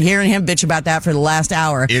 Man. We've been hearing him bitch about that for the last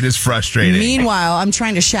hour. It is frustrating. Meanwhile, I'm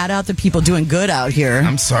trying to shout out the people doing good out here.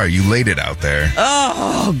 I'm sorry, you laid it out there.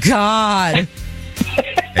 Oh, God.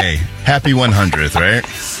 Hey, happy 100th, right?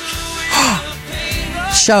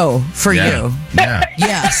 Show for you. Yeah.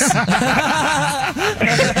 Yes.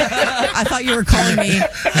 I thought you were calling me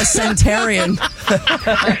a centurion.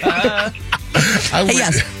 Hey,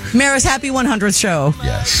 yes. Maris, happy 100th show.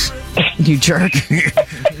 Yes. You jerk.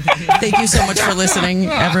 Thank you so much for listening,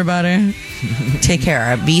 everybody. Take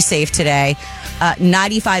care. Be safe today.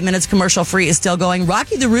 95 minutes commercial free is still going.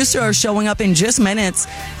 Rocky the Rooster is showing up in just minutes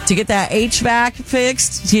to get that HVAC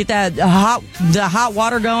fixed, to get that the hot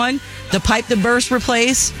water going, the pipe that burst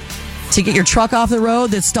replaced, to get your truck off the road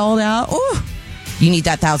that's stalled out. Ooh, you need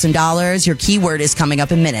that $1,000. Your keyword is coming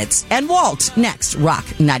up in minutes. And Walt, next, Rock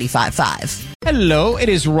 95.5. Hello, it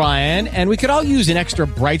is Ryan, and we could all use an extra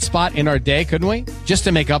bright spot in our day, couldn't we? Just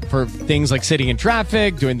to make up for things like sitting in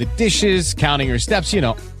traffic, doing the dishes, counting your steps, you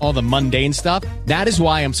know, all the mundane stuff. That is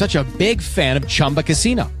why I'm such a big fan of Chumba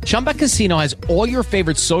Casino. Chumba Casino has all your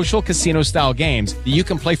favorite social casino-style games that you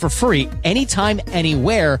can play for free anytime,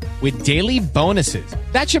 anywhere with daily bonuses.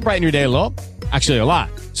 That should brighten your day a little. Actually, a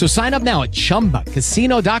lot. So sign up now at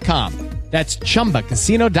ChumbaCasino.com. That's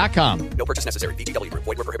ChumbaCasino.com. No purchase necessary. VGW Group.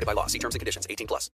 Void where prohibited by law. See terms and conditions. 18+.